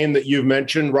single name that you've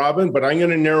mentioned, Robin, but I'm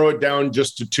going to narrow it down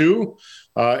just to 2.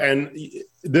 And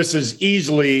this is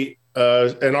easily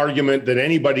an argument that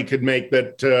anybody could make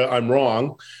that I'm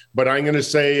wrong, but I'm going to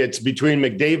say it's between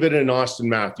McDavid and Austin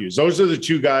Matthews. Those are the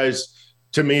 2 guys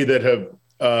to me that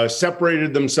have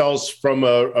separated themselves from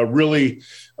a really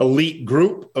elite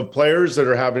group of players that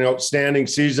are having outstanding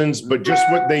seasons, but just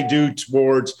what they do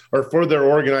towards or for their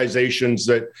organizations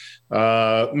that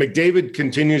McDavid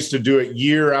continues to do it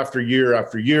year after year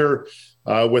after year.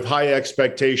 with high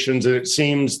expectations, and it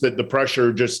seems that the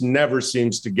pressure just never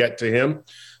seems to get to him.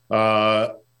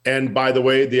 And by the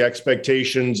way, the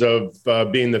expectations of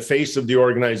being the face of the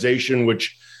organization,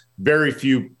 which very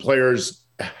few players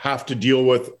have to deal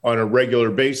with on a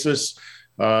regular basis.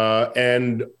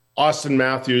 And Austin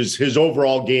Matthews, his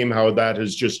overall game, how that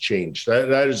has just changed.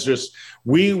 That is just,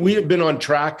 we have been on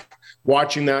track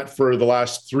watching that for the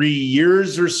last 3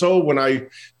 years or so, when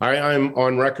I'm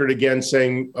on record again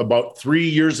saying about 3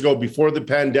 years ago, before the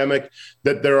pandemic,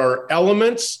 that there are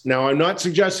elements. Now, I'm not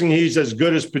suggesting he's as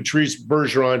good as Patrice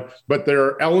Bergeron, but there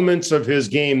are elements of his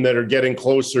game that are getting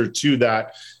closer to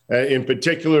that. In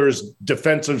particular, his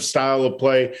defensive style of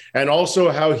play, and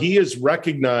also how he has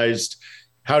recognized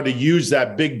how to use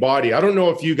that big body. I don't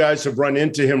know if you guys have run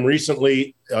into him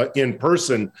recently in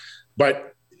person, but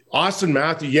Austin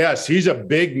Matthews, yes, he's a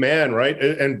big man, right?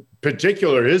 And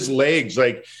particular, his legs,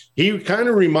 like, he kind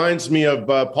of reminds me of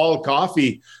Paul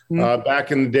Coffey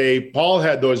back in the day. Paul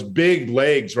had those big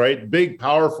legs, right? Big,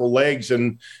 powerful legs.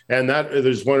 And that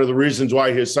is one of the reasons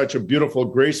why he is such a beautiful,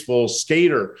 graceful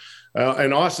skater.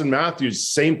 And Austin Matthews,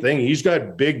 same thing. He's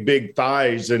got big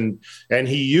thighs, and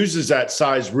he uses that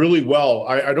size really well.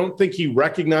 I don't think he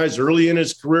recognized early in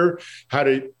his career how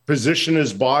to position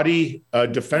his body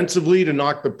defensively to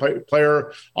knock the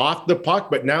player off the puck,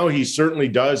 but now he certainly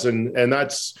does, and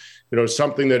that's, you know,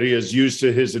 something that he has used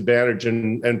to his advantage.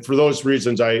 And for those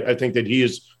reasons, I think that he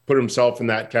has put himself in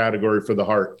that category for the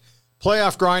Hart.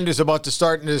 Playoff grind is about to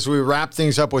start, and as we wrap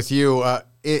things up with you,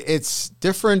 it's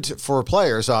different for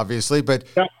players, obviously, but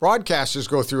broadcasters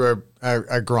go through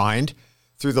a grind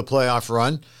through the playoff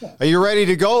run. Are you ready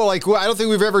to go? Like, I don't think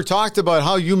we've ever talked about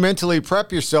how you mentally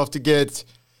prep yourself to get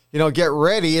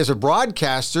ready as a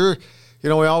broadcaster. You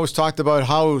know, we always talked about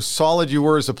how solid you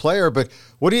were as a player, but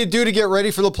what do you do to get ready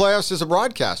for the playoffs as a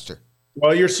broadcaster?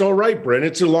 Well, you're so right, Brent.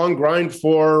 It's a long grind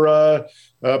for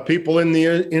people in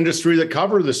the industry that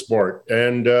cover the sport.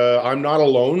 And I'm not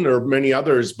alone. There are many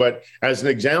others. But as an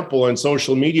example, on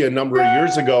social media a number of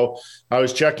years ago, I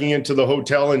was checking into the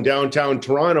hotel in downtown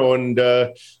Toronto, and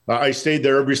I stayed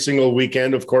there every single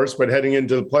weekend, of course, but heading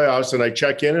into the playoffs, and I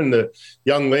check in, and the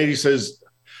young lady says,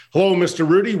 "Hello, Mr.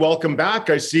 Hrudey, welcome back."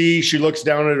 I see she looks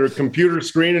down at her computer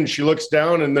screen, and she looks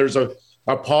down, and there's a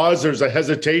pause, there's a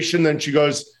hesitation. Then she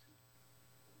goes,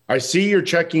 "I see you're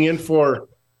checking in for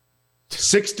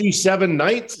 67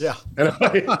 nights." Yeah. And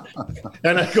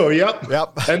I go, yep.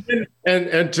 And then,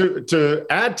 and to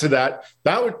add to that,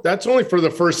 that's only for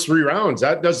the first 3 rounds.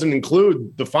 That doesn't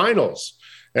include the finals.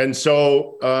 And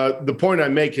so the point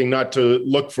I'm making, not to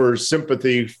look for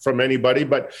sympathy from anybody,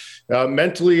 but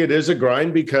mentally it is a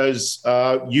grind, because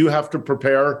you have to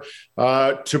prepare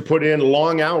to put in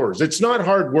long hours. It's not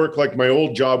hard work like my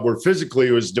old job where physically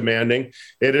it was demanding.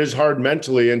 It is hard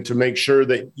mentally, and to make sure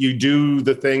that you do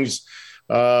the things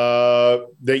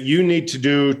that you need to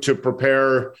do to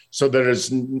prepare so that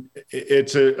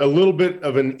it's a little bit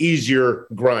of an easier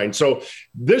grind. So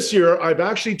this year, I've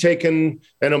actually taken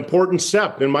an important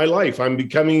step in my life. I'm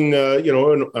becoming,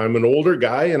 I'm an older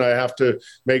guy, and I have to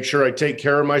make sure I take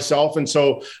care of myself. And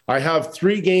so I have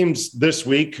 3 games this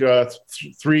week,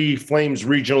 3 Flames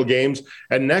regional games.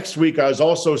 And next week, I was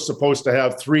also supposed to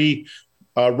have 3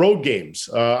 road games.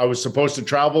 I was supposed to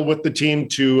travel with the team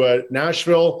to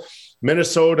Nashville,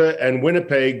 Minnesota, and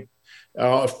Winnipeg.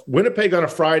 Winnipeg on a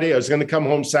Friday. I was going to come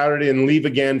home Saturday and leave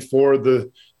again for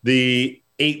the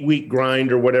 8-week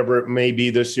grind or whatever it may be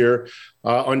this year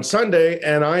on Sunday.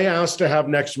 And I asked to have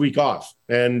next week off.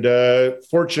 And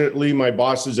fortunately, my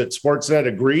bosses at Sportsnet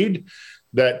agreed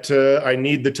that I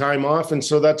need the time off. And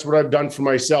so that's what I've done for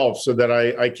myself, so that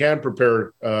I can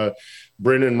prepare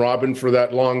Bryn and Robin for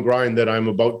that long grind that I'm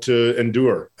about to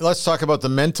endure. Let's talk about the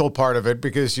mental part of it,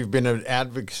 because you've been an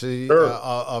advocacy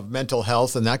of mental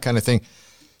health and that kind of thing.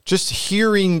 Just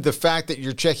hearing the fact that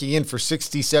you're checking in for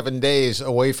 67 days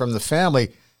away from the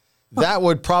family, that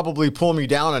would probably pull me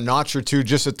down a notch or two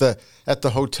just at the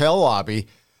hotel lobby.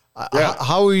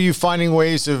 How are you finding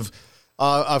ways of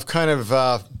kind of,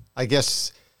 I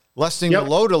guess, lessening the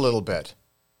load a little bit?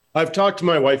 I've talked to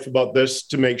my wife about this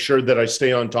to make sure that I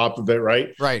stay on top of it,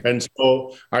 right? Right. And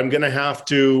so I'm going to have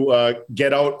to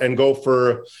get out and go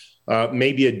for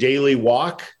maybe a daily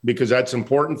walk, because that's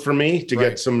important for me to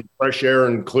get some fresh air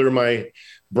and clear my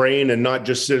brain, and not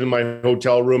just sit in my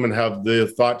hotel room and have the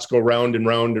thoughts go round and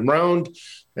round and round,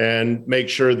 and make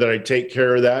sure that I take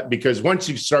care of that. Because once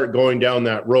you start going down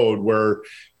that road where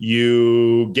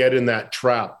you get in that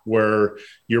trap where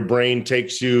your brain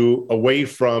takes you away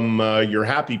from your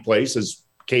happy place, as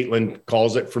Caitlin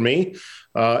calls it for me.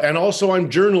 And also I'm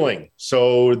journaling.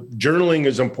 So journaling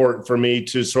is important for me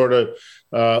to sort of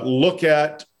look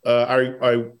at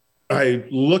I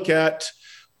look at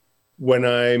when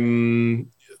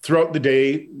I'm throughout the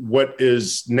day what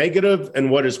is negative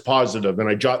and what is positive, and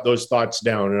I jot those thoughts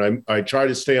down, and I try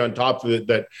to stay on top of it,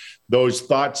 that those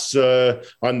thoughts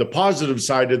on the positive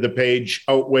side of the page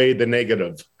outweigh the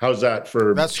negative. How's that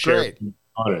for? That's great.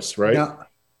 Honest, right?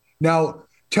 Now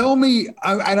tell me,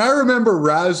 and I remember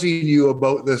razzing you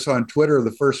about this on Twitter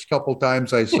the first couple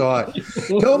times I saw it.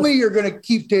 Tell me you're going to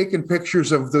keep taking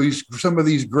pictures of some of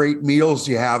these great meals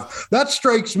you have. That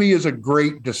strikes me as a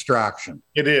great distraction.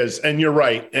 It is, and you're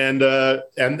right, and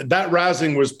that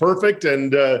razzing was perfect,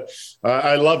 and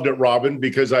I loved it, Robin,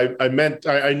 because I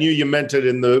knew you meant it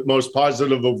in the most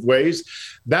positive of ways.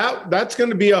 That's going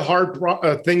to be a hard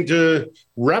thing to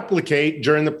replicate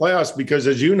during the playoffs, because,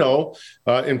 as you know,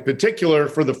 in particular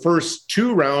for the first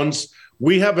 2 rounds,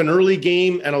 we have an early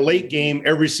game and a late game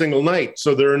every single night.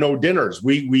 So there are no dinners.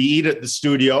 We eat at the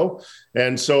studio.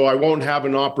 And so I won't have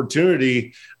an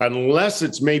opportunity, unless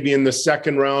it's maybe in the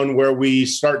second round where we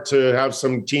start to have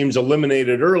some teams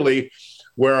eliminated early,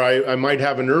 where I might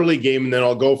have an early game and then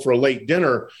I'll go for a late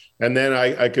dinner, and then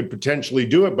I could potentially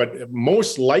do it. But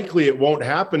most likely it won't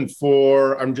happen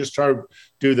for, I'm just trying to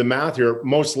do the math here,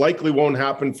 most likely won't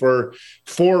happen for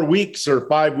 4 weeks or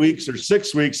 5 weeks or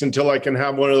 6 weeks until I can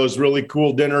have one of those really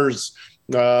cool dinners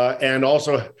and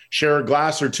also share a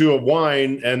glass or 2 of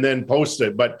wine and then post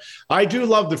it. But I do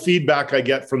love the feedback I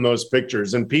get from those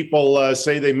pictures, and people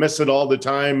say they miss it all the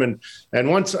time. And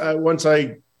once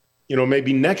I,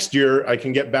 maybe next year I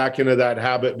can get back into that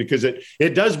habit, because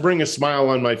it does bring a smile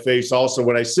on my face also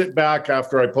when I sit back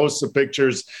after I post the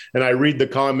pictures and I read the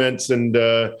comments, and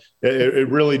it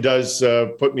really does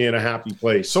put me in a happy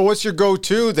place. So what's your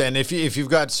go-to then? If you've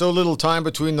got so little time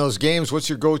between those games, what's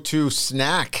your go-to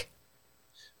snack?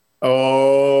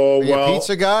 Oh, Are you a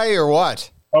pizza guy or what?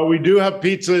 Oh, we do have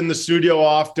pizza in the studio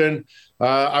often.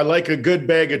 I like a good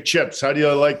bag of chips. How do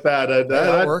you like that?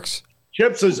 That works.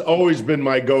 Chips has always been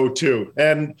my go-to.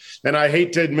 And I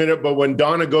hate to admit it, but when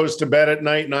Donna goes to bed at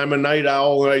night and I'm a night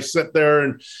owl and I sit there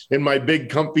and in my big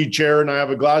comfy chair and I have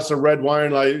a glass of red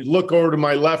wine, I look over to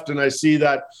my left and I see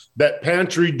that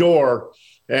pantry door,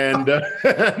 and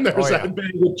there's that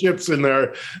bag of chips in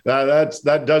there.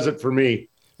 That does it for me.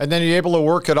 And then you're able to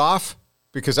work it off,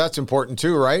 because that's important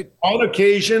too, right? On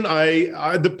occasion,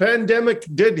 the pandemic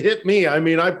did hit me. I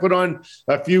mean, I put on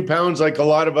a few pounds like a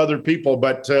lot of other people,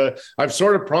 but I've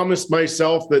sort of promised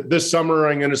myself that this summer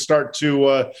I'm going to start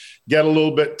to get a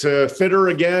little bit fitter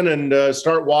again and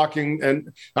start walking.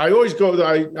 And I always go,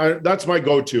 that's my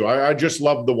go-to. I just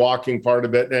love the walking part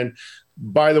of it. And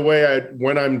by the way,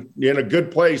 when I'm in a good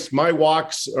place, my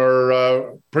walks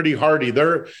are pretty hardy.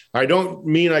 I don't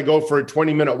mean I go for a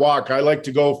 20-minute walk. I like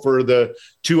to go for the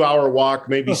 2-hour walk,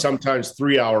 maybe sometimes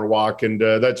 3-hour walk, and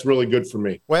that's really good for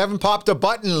me. We haven't popped a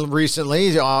button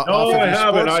recently off of I your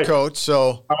haven't. sports coat,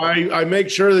 so I make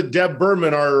sure that Deb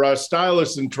Berman, our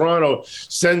stylist in Toronto,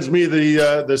 sends me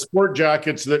the sport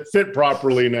jackets that fit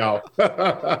properly now.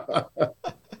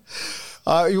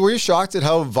 Were you shocked at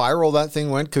how viral that thing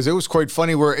went? Because it was quite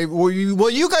funny.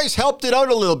 You guys helped it out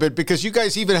a little bit, because you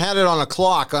guys even had it on a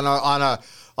clock, on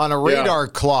a radar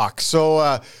clock.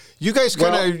 So you guys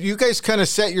kind of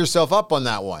set yourself up on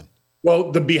that one.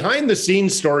 Well, the behind the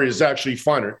scenes story is actually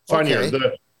funnier. Okay.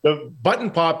 The button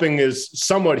popping is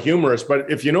somewhat humorous,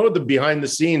 but if you know the behind the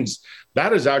scenes,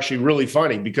 that is actually really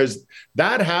funny, because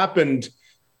that happened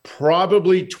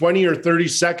probably 20 or 30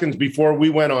 seconds before we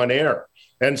went on air.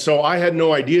 And so I had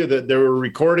no idea that they were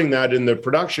recording that in the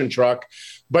production truck.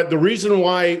 But the reason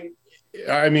why,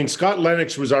 Scott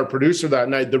Lennox was our producer that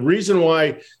night. The reason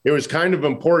why it was kind of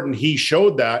important he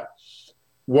showed that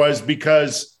was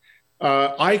because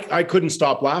I couldn't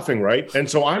stop laughing, right? And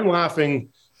so I'm laughing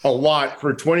a lot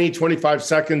for 20, 25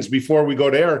 seconds before we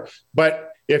go to air.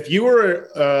 But if you were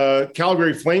a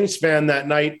Calgary Flames fan that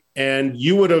night and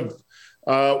you would have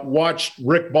watched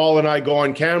Rick Ball and I go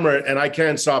on camera and I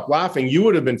can't stop laughing, you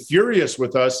would have been furious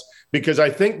with us, because I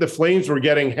think the Flames were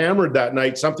getting hammered that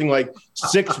night, something like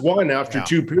 6-1 after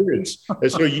 2 periods.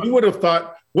 And so you would have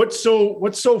thought, what's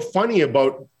so funny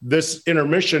about this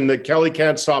intermission that Kelly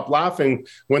can't stop laughing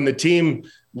when the team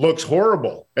looks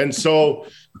horrible? And so,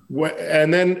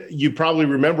 and then you probably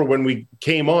remember when we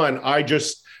came on,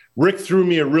 Rick threw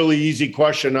me a really easy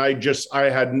question. I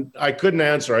couldn't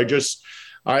answer.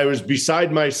 I was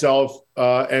beside myself.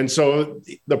 And so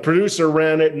the producer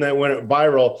ran it and then went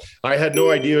viral. I had no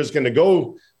idea it was going to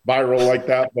go viral like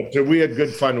that, but we had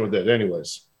good fun with it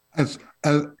anyways.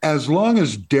 As long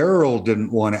as Daryl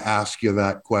didn't want to ask you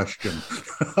that question.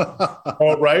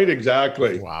 Oh, right.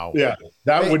 Exactly. Wow. Yeah.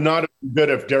 That would not have been good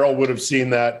if Daryl would have seen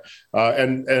that.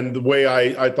 And the way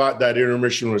I thought that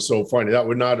intermission was so funny, that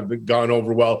would not have gone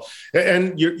over well.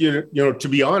 And you know, to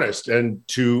be honest, and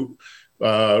to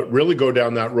really go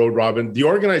down that road, Robin, the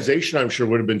organization, I'm sure,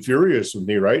 would have been furious with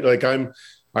me, right? Like I'm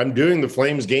doing the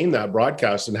Flames game, that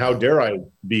broadcast, and how dare I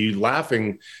be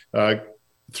laughing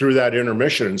through that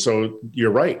intermission. So you're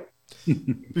right.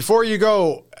 Before you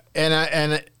go,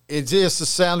 and it's just the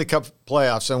Stanley Cup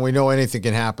playoffs, and we know anything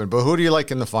can happen, but who do you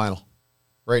like in the final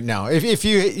right now? If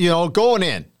you know, going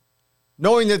in,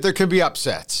 knowing that there could be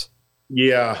upsets.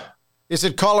 Yeah. Is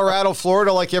it Colorado,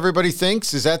 Florida, like everybody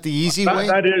thinks? Is that the easy way?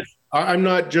 That is. I'm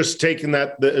not just taking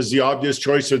that as the obvious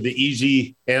choice or the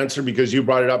easy answer because you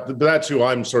brought it up, but that's who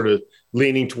I'm sort of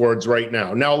leaning towards right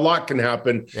now. Now, a lot can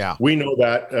happen. Yeah. We know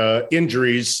that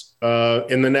injuries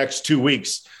in the next 2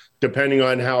 weeks, depending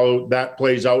on how that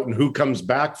plays out and who comes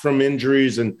back from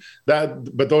injuries and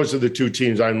that. But those are the two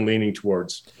teams I'm leaning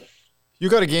towards. You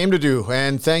got a game to do,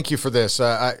 and thank you for this.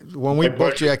 When we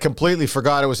booked you, I completely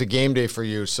forgot it was a game day for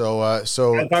you. So as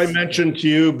I mentioned to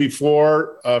you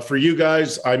before, for you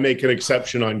guys, I make an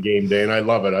exception on game day, and I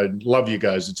love it. I love you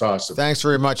guys. It's awesome. Thanks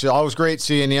very much. Always great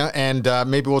seeing you, and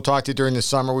maybe we'll talk to you during the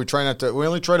summer. We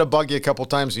only try to bug you a couple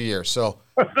times a year. So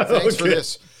thanks for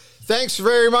this. Thanks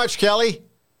very much, Kelly.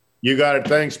 You got it.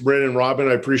 Thanks, Bryn and Robin.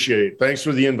 I appreciate it. Thanks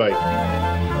for the invite.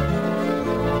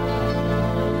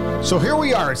 So here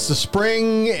we are. It's the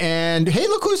spring, and hey,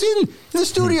 look who's in the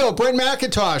studio. Brent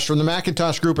McIntosh from the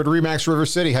McIntosh Group at Remax River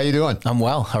City. How you doing? I'm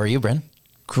well. How are you, Brent?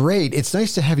 Great. It's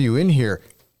nice to have you in here.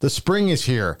 The spring is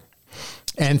here,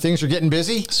 and things are getting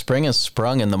busy. Spring has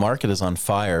sprung, and the market is on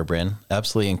fire, Brent.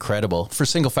 Absolutely incredible for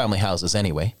single-family houses,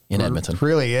 anyway, in Edmonton.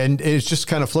 Really, and it's just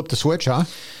kind of flipped the switch, huh?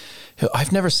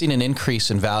 I've never seen an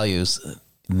increase in values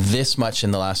this much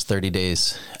in the last 30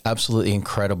 days. Absolutely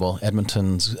incredible.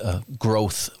 Edmonton's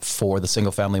growth for the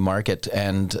single family market.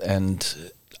 And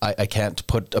I can't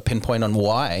put a pinpoint on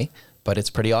why, but it's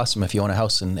pretty awesome if you own a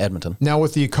house in Edmonton. Now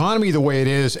with the economy the way it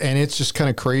is, and it's just kind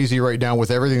of crazy right now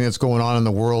with everything that's going on in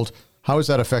the world, how is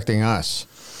that affecting us?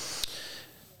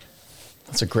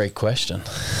 That's a great question.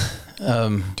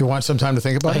 Do you want some time to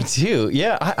think about it? I do.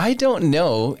 Yeah. I don't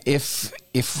know if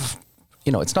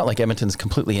you know, it's not like Edmonton's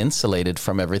completely insulated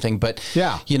from everything, but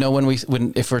yeah, you know,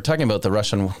 if we're talking about the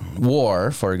Russian war,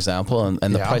 for example,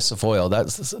 and the price of oil,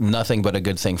 that's nothing but a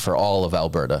good thing for all of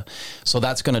Alberta. So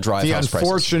that's going to drive house prices. The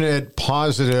unfortunate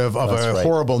positive of a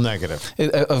horrible negative.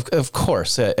 Of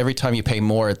course, every time you pay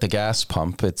more at the gas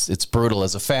pump, it's brutal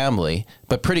as a family,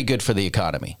 but pretty good for the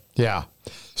economy. Yeah.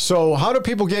 So how do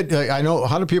people get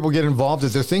involved?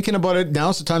 If they're thinking about it,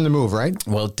 now's the time to move, right?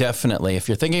 Well, definitely. If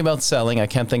you're thinking about selling, I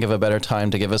can't think of a better time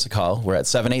to give us a call. We're at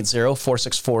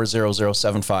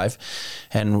 780-464-0075.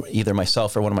 And either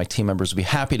myself or one of my team members will be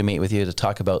happy to meet with you to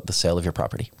talk about the sale of your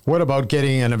property. What about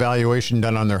getting an evaluation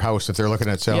done on their house if they're looking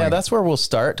at selling? Yeah, that's where we'll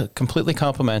start. Completely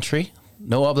complimentary.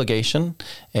 No obligation,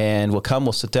 and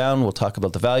we'll sit down, we'll talk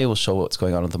about the value, we'll show what's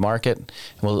going on in the market, and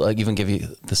we'll even give you,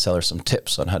 the seller, some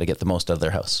tips on how to get the most out of their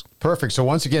house. Perfect. So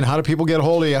once again, how do people get a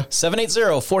hold of you?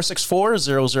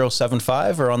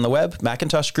 780-464-0075 or on the web,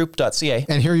 macintoshgroup.ca.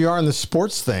 And here you are in the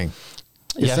sports thing.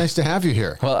 It's nice to have you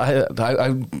here. Well, I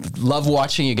love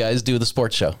watching you guys do the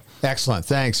sports show. Excellent.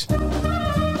 Thanks.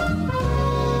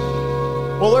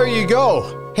 Well, there you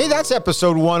go. Hey, that's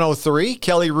episode 103.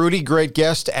 Kelly Hrudey, great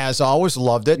guest as always.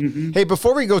 Loved it. Mm-hmm. Hey,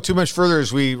 before we go too much further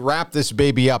as we wrap this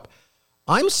baby up,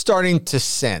 I'm starting to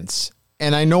sense,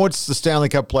 and I know it's the Stanley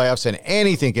Cup playoffs and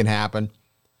anything can happen,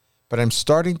 but I'm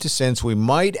starting to sense we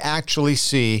might actually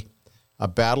see a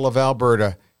Battle of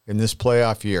Alberta in this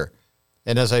playoff year.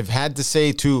 And as I've had to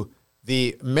say to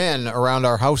the men around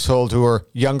our household who are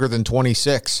younger than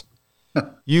 26,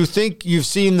 you think you've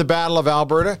seen the Battle of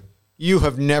Alberta? You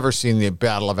have never seen the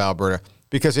Battle of Alberta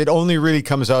because it only really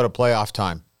comes out at playoff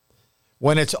time.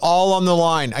 When it's all on the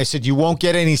line, I said, you won't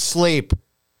get any sleep.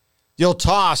 You'll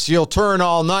toss, you'll turn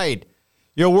all night.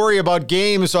 You'll worry about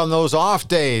games on those off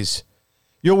days.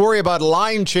 You'll worry about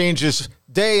line changes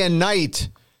day and night.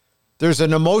 There's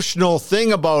an emotional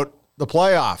thing about the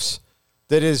playoffs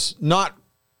that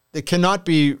cannot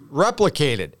be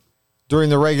replicated during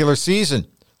the regular season.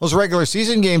 Those regular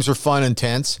season games are fun and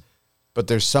tense. But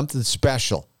there's something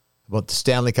special about the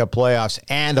Stanley Cup playoffs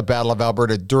and a Battle of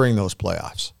Alberta during those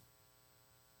playoffs.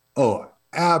 Oh,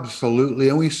 absolutely.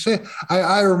 And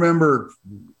I remember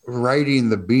writing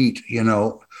the beat,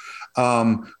 when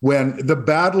the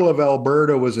Battle of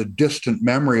Alberta was a distant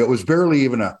memory. It was barely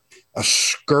even a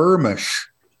skirmish,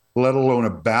 let alone a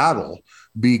battle.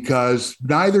 because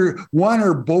neither one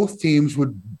or both teams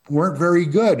weren't very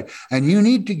good. And you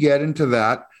need to get into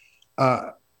that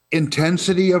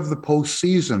intensity of the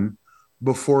postseason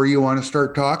before you want to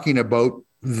start talking about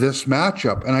this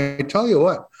matchup. And I tell you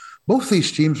what, both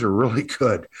these teams are really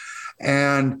good.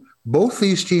 And both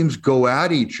these teams go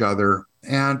at each other.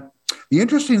 And the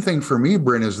interesting thing for me,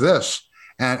 Bryn, is this,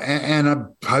 and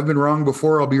I've been wrong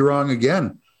before, I'll be wrong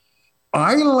again.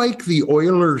 I like the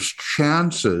Oilers'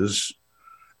 chances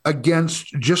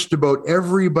against just about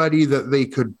everybody that they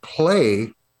could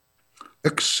play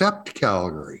except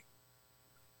Calgary.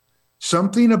 Well,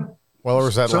 there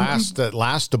was that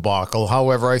last debacle.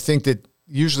 However, I think that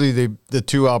usually the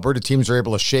two Alberta teams are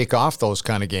able to shake off those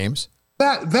kind of games.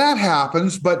 That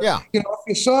happens, but yeah.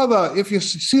 If you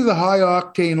see the high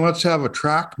octane, let's have a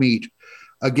track meet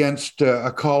against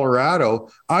a Colorado,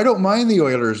 I don't mind the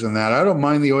Oilers in that. I don't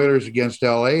mind the Oilers against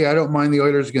LA. I don't mind the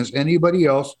Oilers against anybody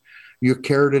else you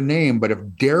care to name. But if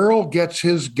Daryl gets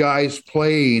his guys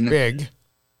playing big,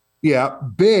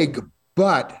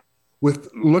 but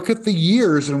look at the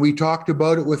years, and we talked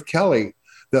about it with Kelly,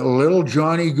 that little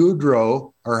Johnny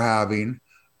Gaudreau are having,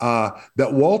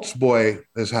 that Waltz boy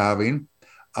is having.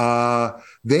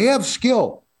 They have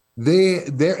skill.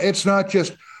 It's not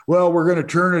just, well, we're going to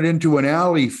turn it into an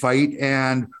alley fight,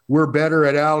 and we're better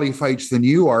at alley fights than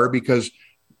you are, because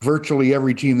virtually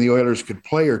every team the Oilers could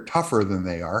play are tougher than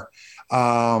they are.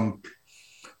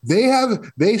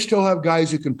 They still have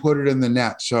guys who can put it in the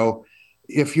net. So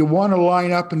if you want to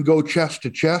line up and go chest to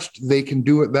chest, they can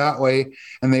do it that way.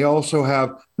 And they also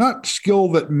have not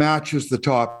skill that matches the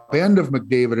top end of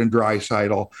McDavid and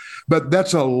Draisaitl, but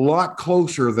that's a lot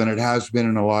closer than it has been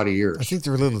in a lot of years. I think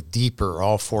they're a little deeper,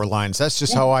 all four lines. That's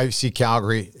just how I see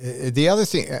Calgary. The other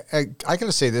thing, I got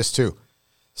to say this too.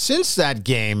 Since that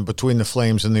game between the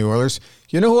Flames and the Oilers,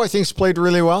 you know who I think's played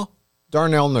really well?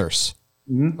 Darnell Nurse.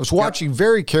 Mm-hmm. I was watching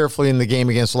very carefully in the game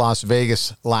against Las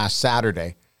Vegas last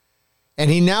Saturday. And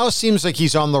he now seems like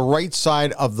he's on the right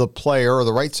side of the player, or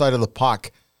the right side of the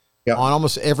puck on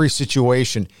almost every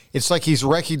situation. It's like he's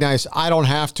recognized, I don't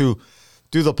have to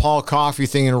do the Paul Coffey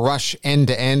thing and rush end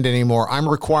to end anymore. I'm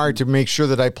required to make sure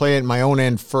that I play at my own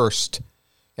end first.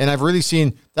 And I've really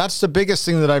seen, that's the biggest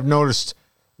thing that I've noticed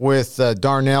with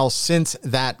Darnell since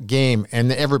that game.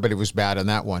 And everybody was bad in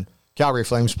that one. Calgary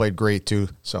Flames played great too.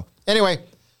 So anyway,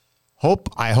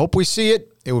 I hope we see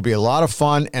it. It would be a lot of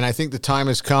fun. And I think the time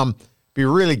has come. Be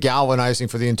really galvanizing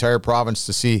for the entire province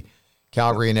to see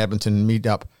Calgary and Edmonton meet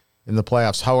up in the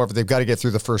playoffs. However, they've got to get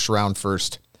through the first round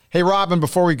first. Hey, Robin,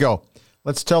 before we go,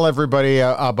 let's tell everybody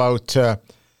about a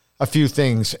few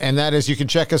things. And that is, you can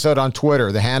check us out on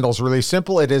Twitter. The handle's really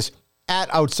simple. It is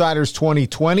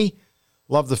 @Outsiders2020.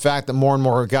 Love the fact that more and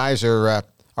more guys are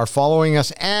following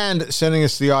us and sending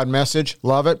us the odd message.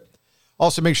 Love it.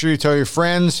 Also, make sure you tell your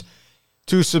friends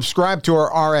to subscribe to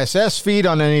our RSS feed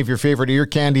on any of your favorite ear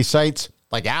candy sites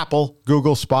like Apple,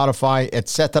 Google, Spotify,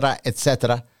 etc.,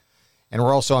 etc. And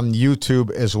we're also on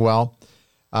YouTube as well.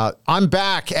 I'm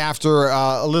back after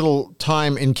a little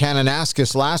time in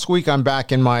Kananaskis. Last week, I'm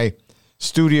back in my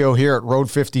studio here at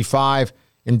Road 55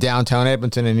 in downtown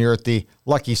Edmonton, and you're at the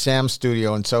Lucky Sam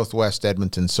studio in Southwest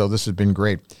Edmonton. So this has been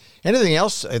great. Anything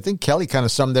else? I think Kelly kind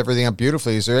of summed everything up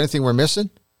beautifully. Is there anything we're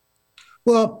missing?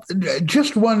 Well,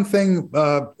 just one thing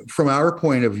from our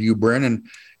point of view, Brennan,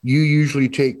 you usually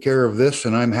take care of this,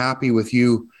 and I'm happy with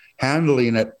you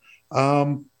handling it.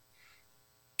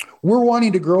 We're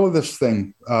wanting to grow this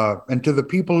thing. And to the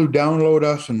people who download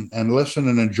us and listen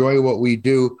and enjoy what we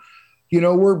do,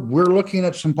 we're looking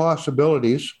at some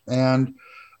possibilities, and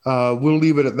we'll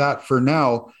leave it at that for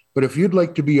now. But if you'd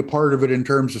like to be a part of it in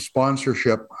terms of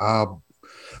sponsorship,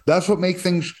 that's what makes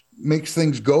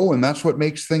things go, and that's what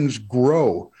makes things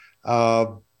grow.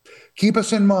 Keep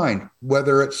us in mind,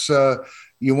 whether it's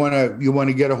you want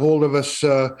to get a hold of us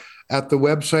at the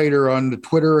website or on the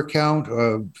Twitter account,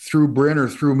 through Bryn or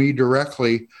through me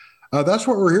directly. That's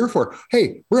what we're here for.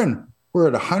 Hey, Bryn, we're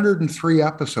at 103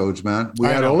 episodes, man. We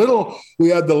had the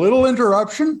little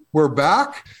interruption. We're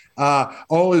back.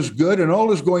 All is good, and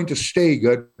all is going to stay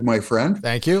good, my friend.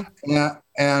 Thank you.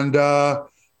 And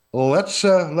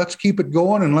let's keep it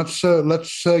going, and let's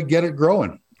get it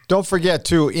growing. Don't forget,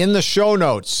 too, in the show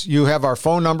notes, you have our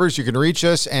phone numbers. You can reach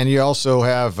us, and you also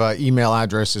have email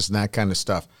addresses and that kind of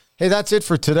stuff. Hey, that's it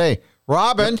for today.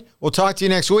 Robin, we'll talk to you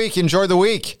next week. Enjoy the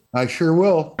week. I sure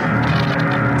will.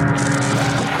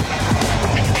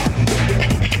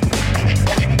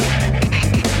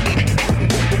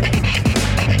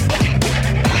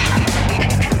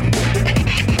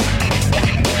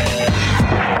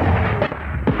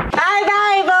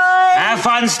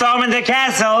 Fun storming the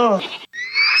castle.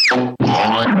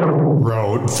 Row.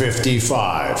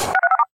 55.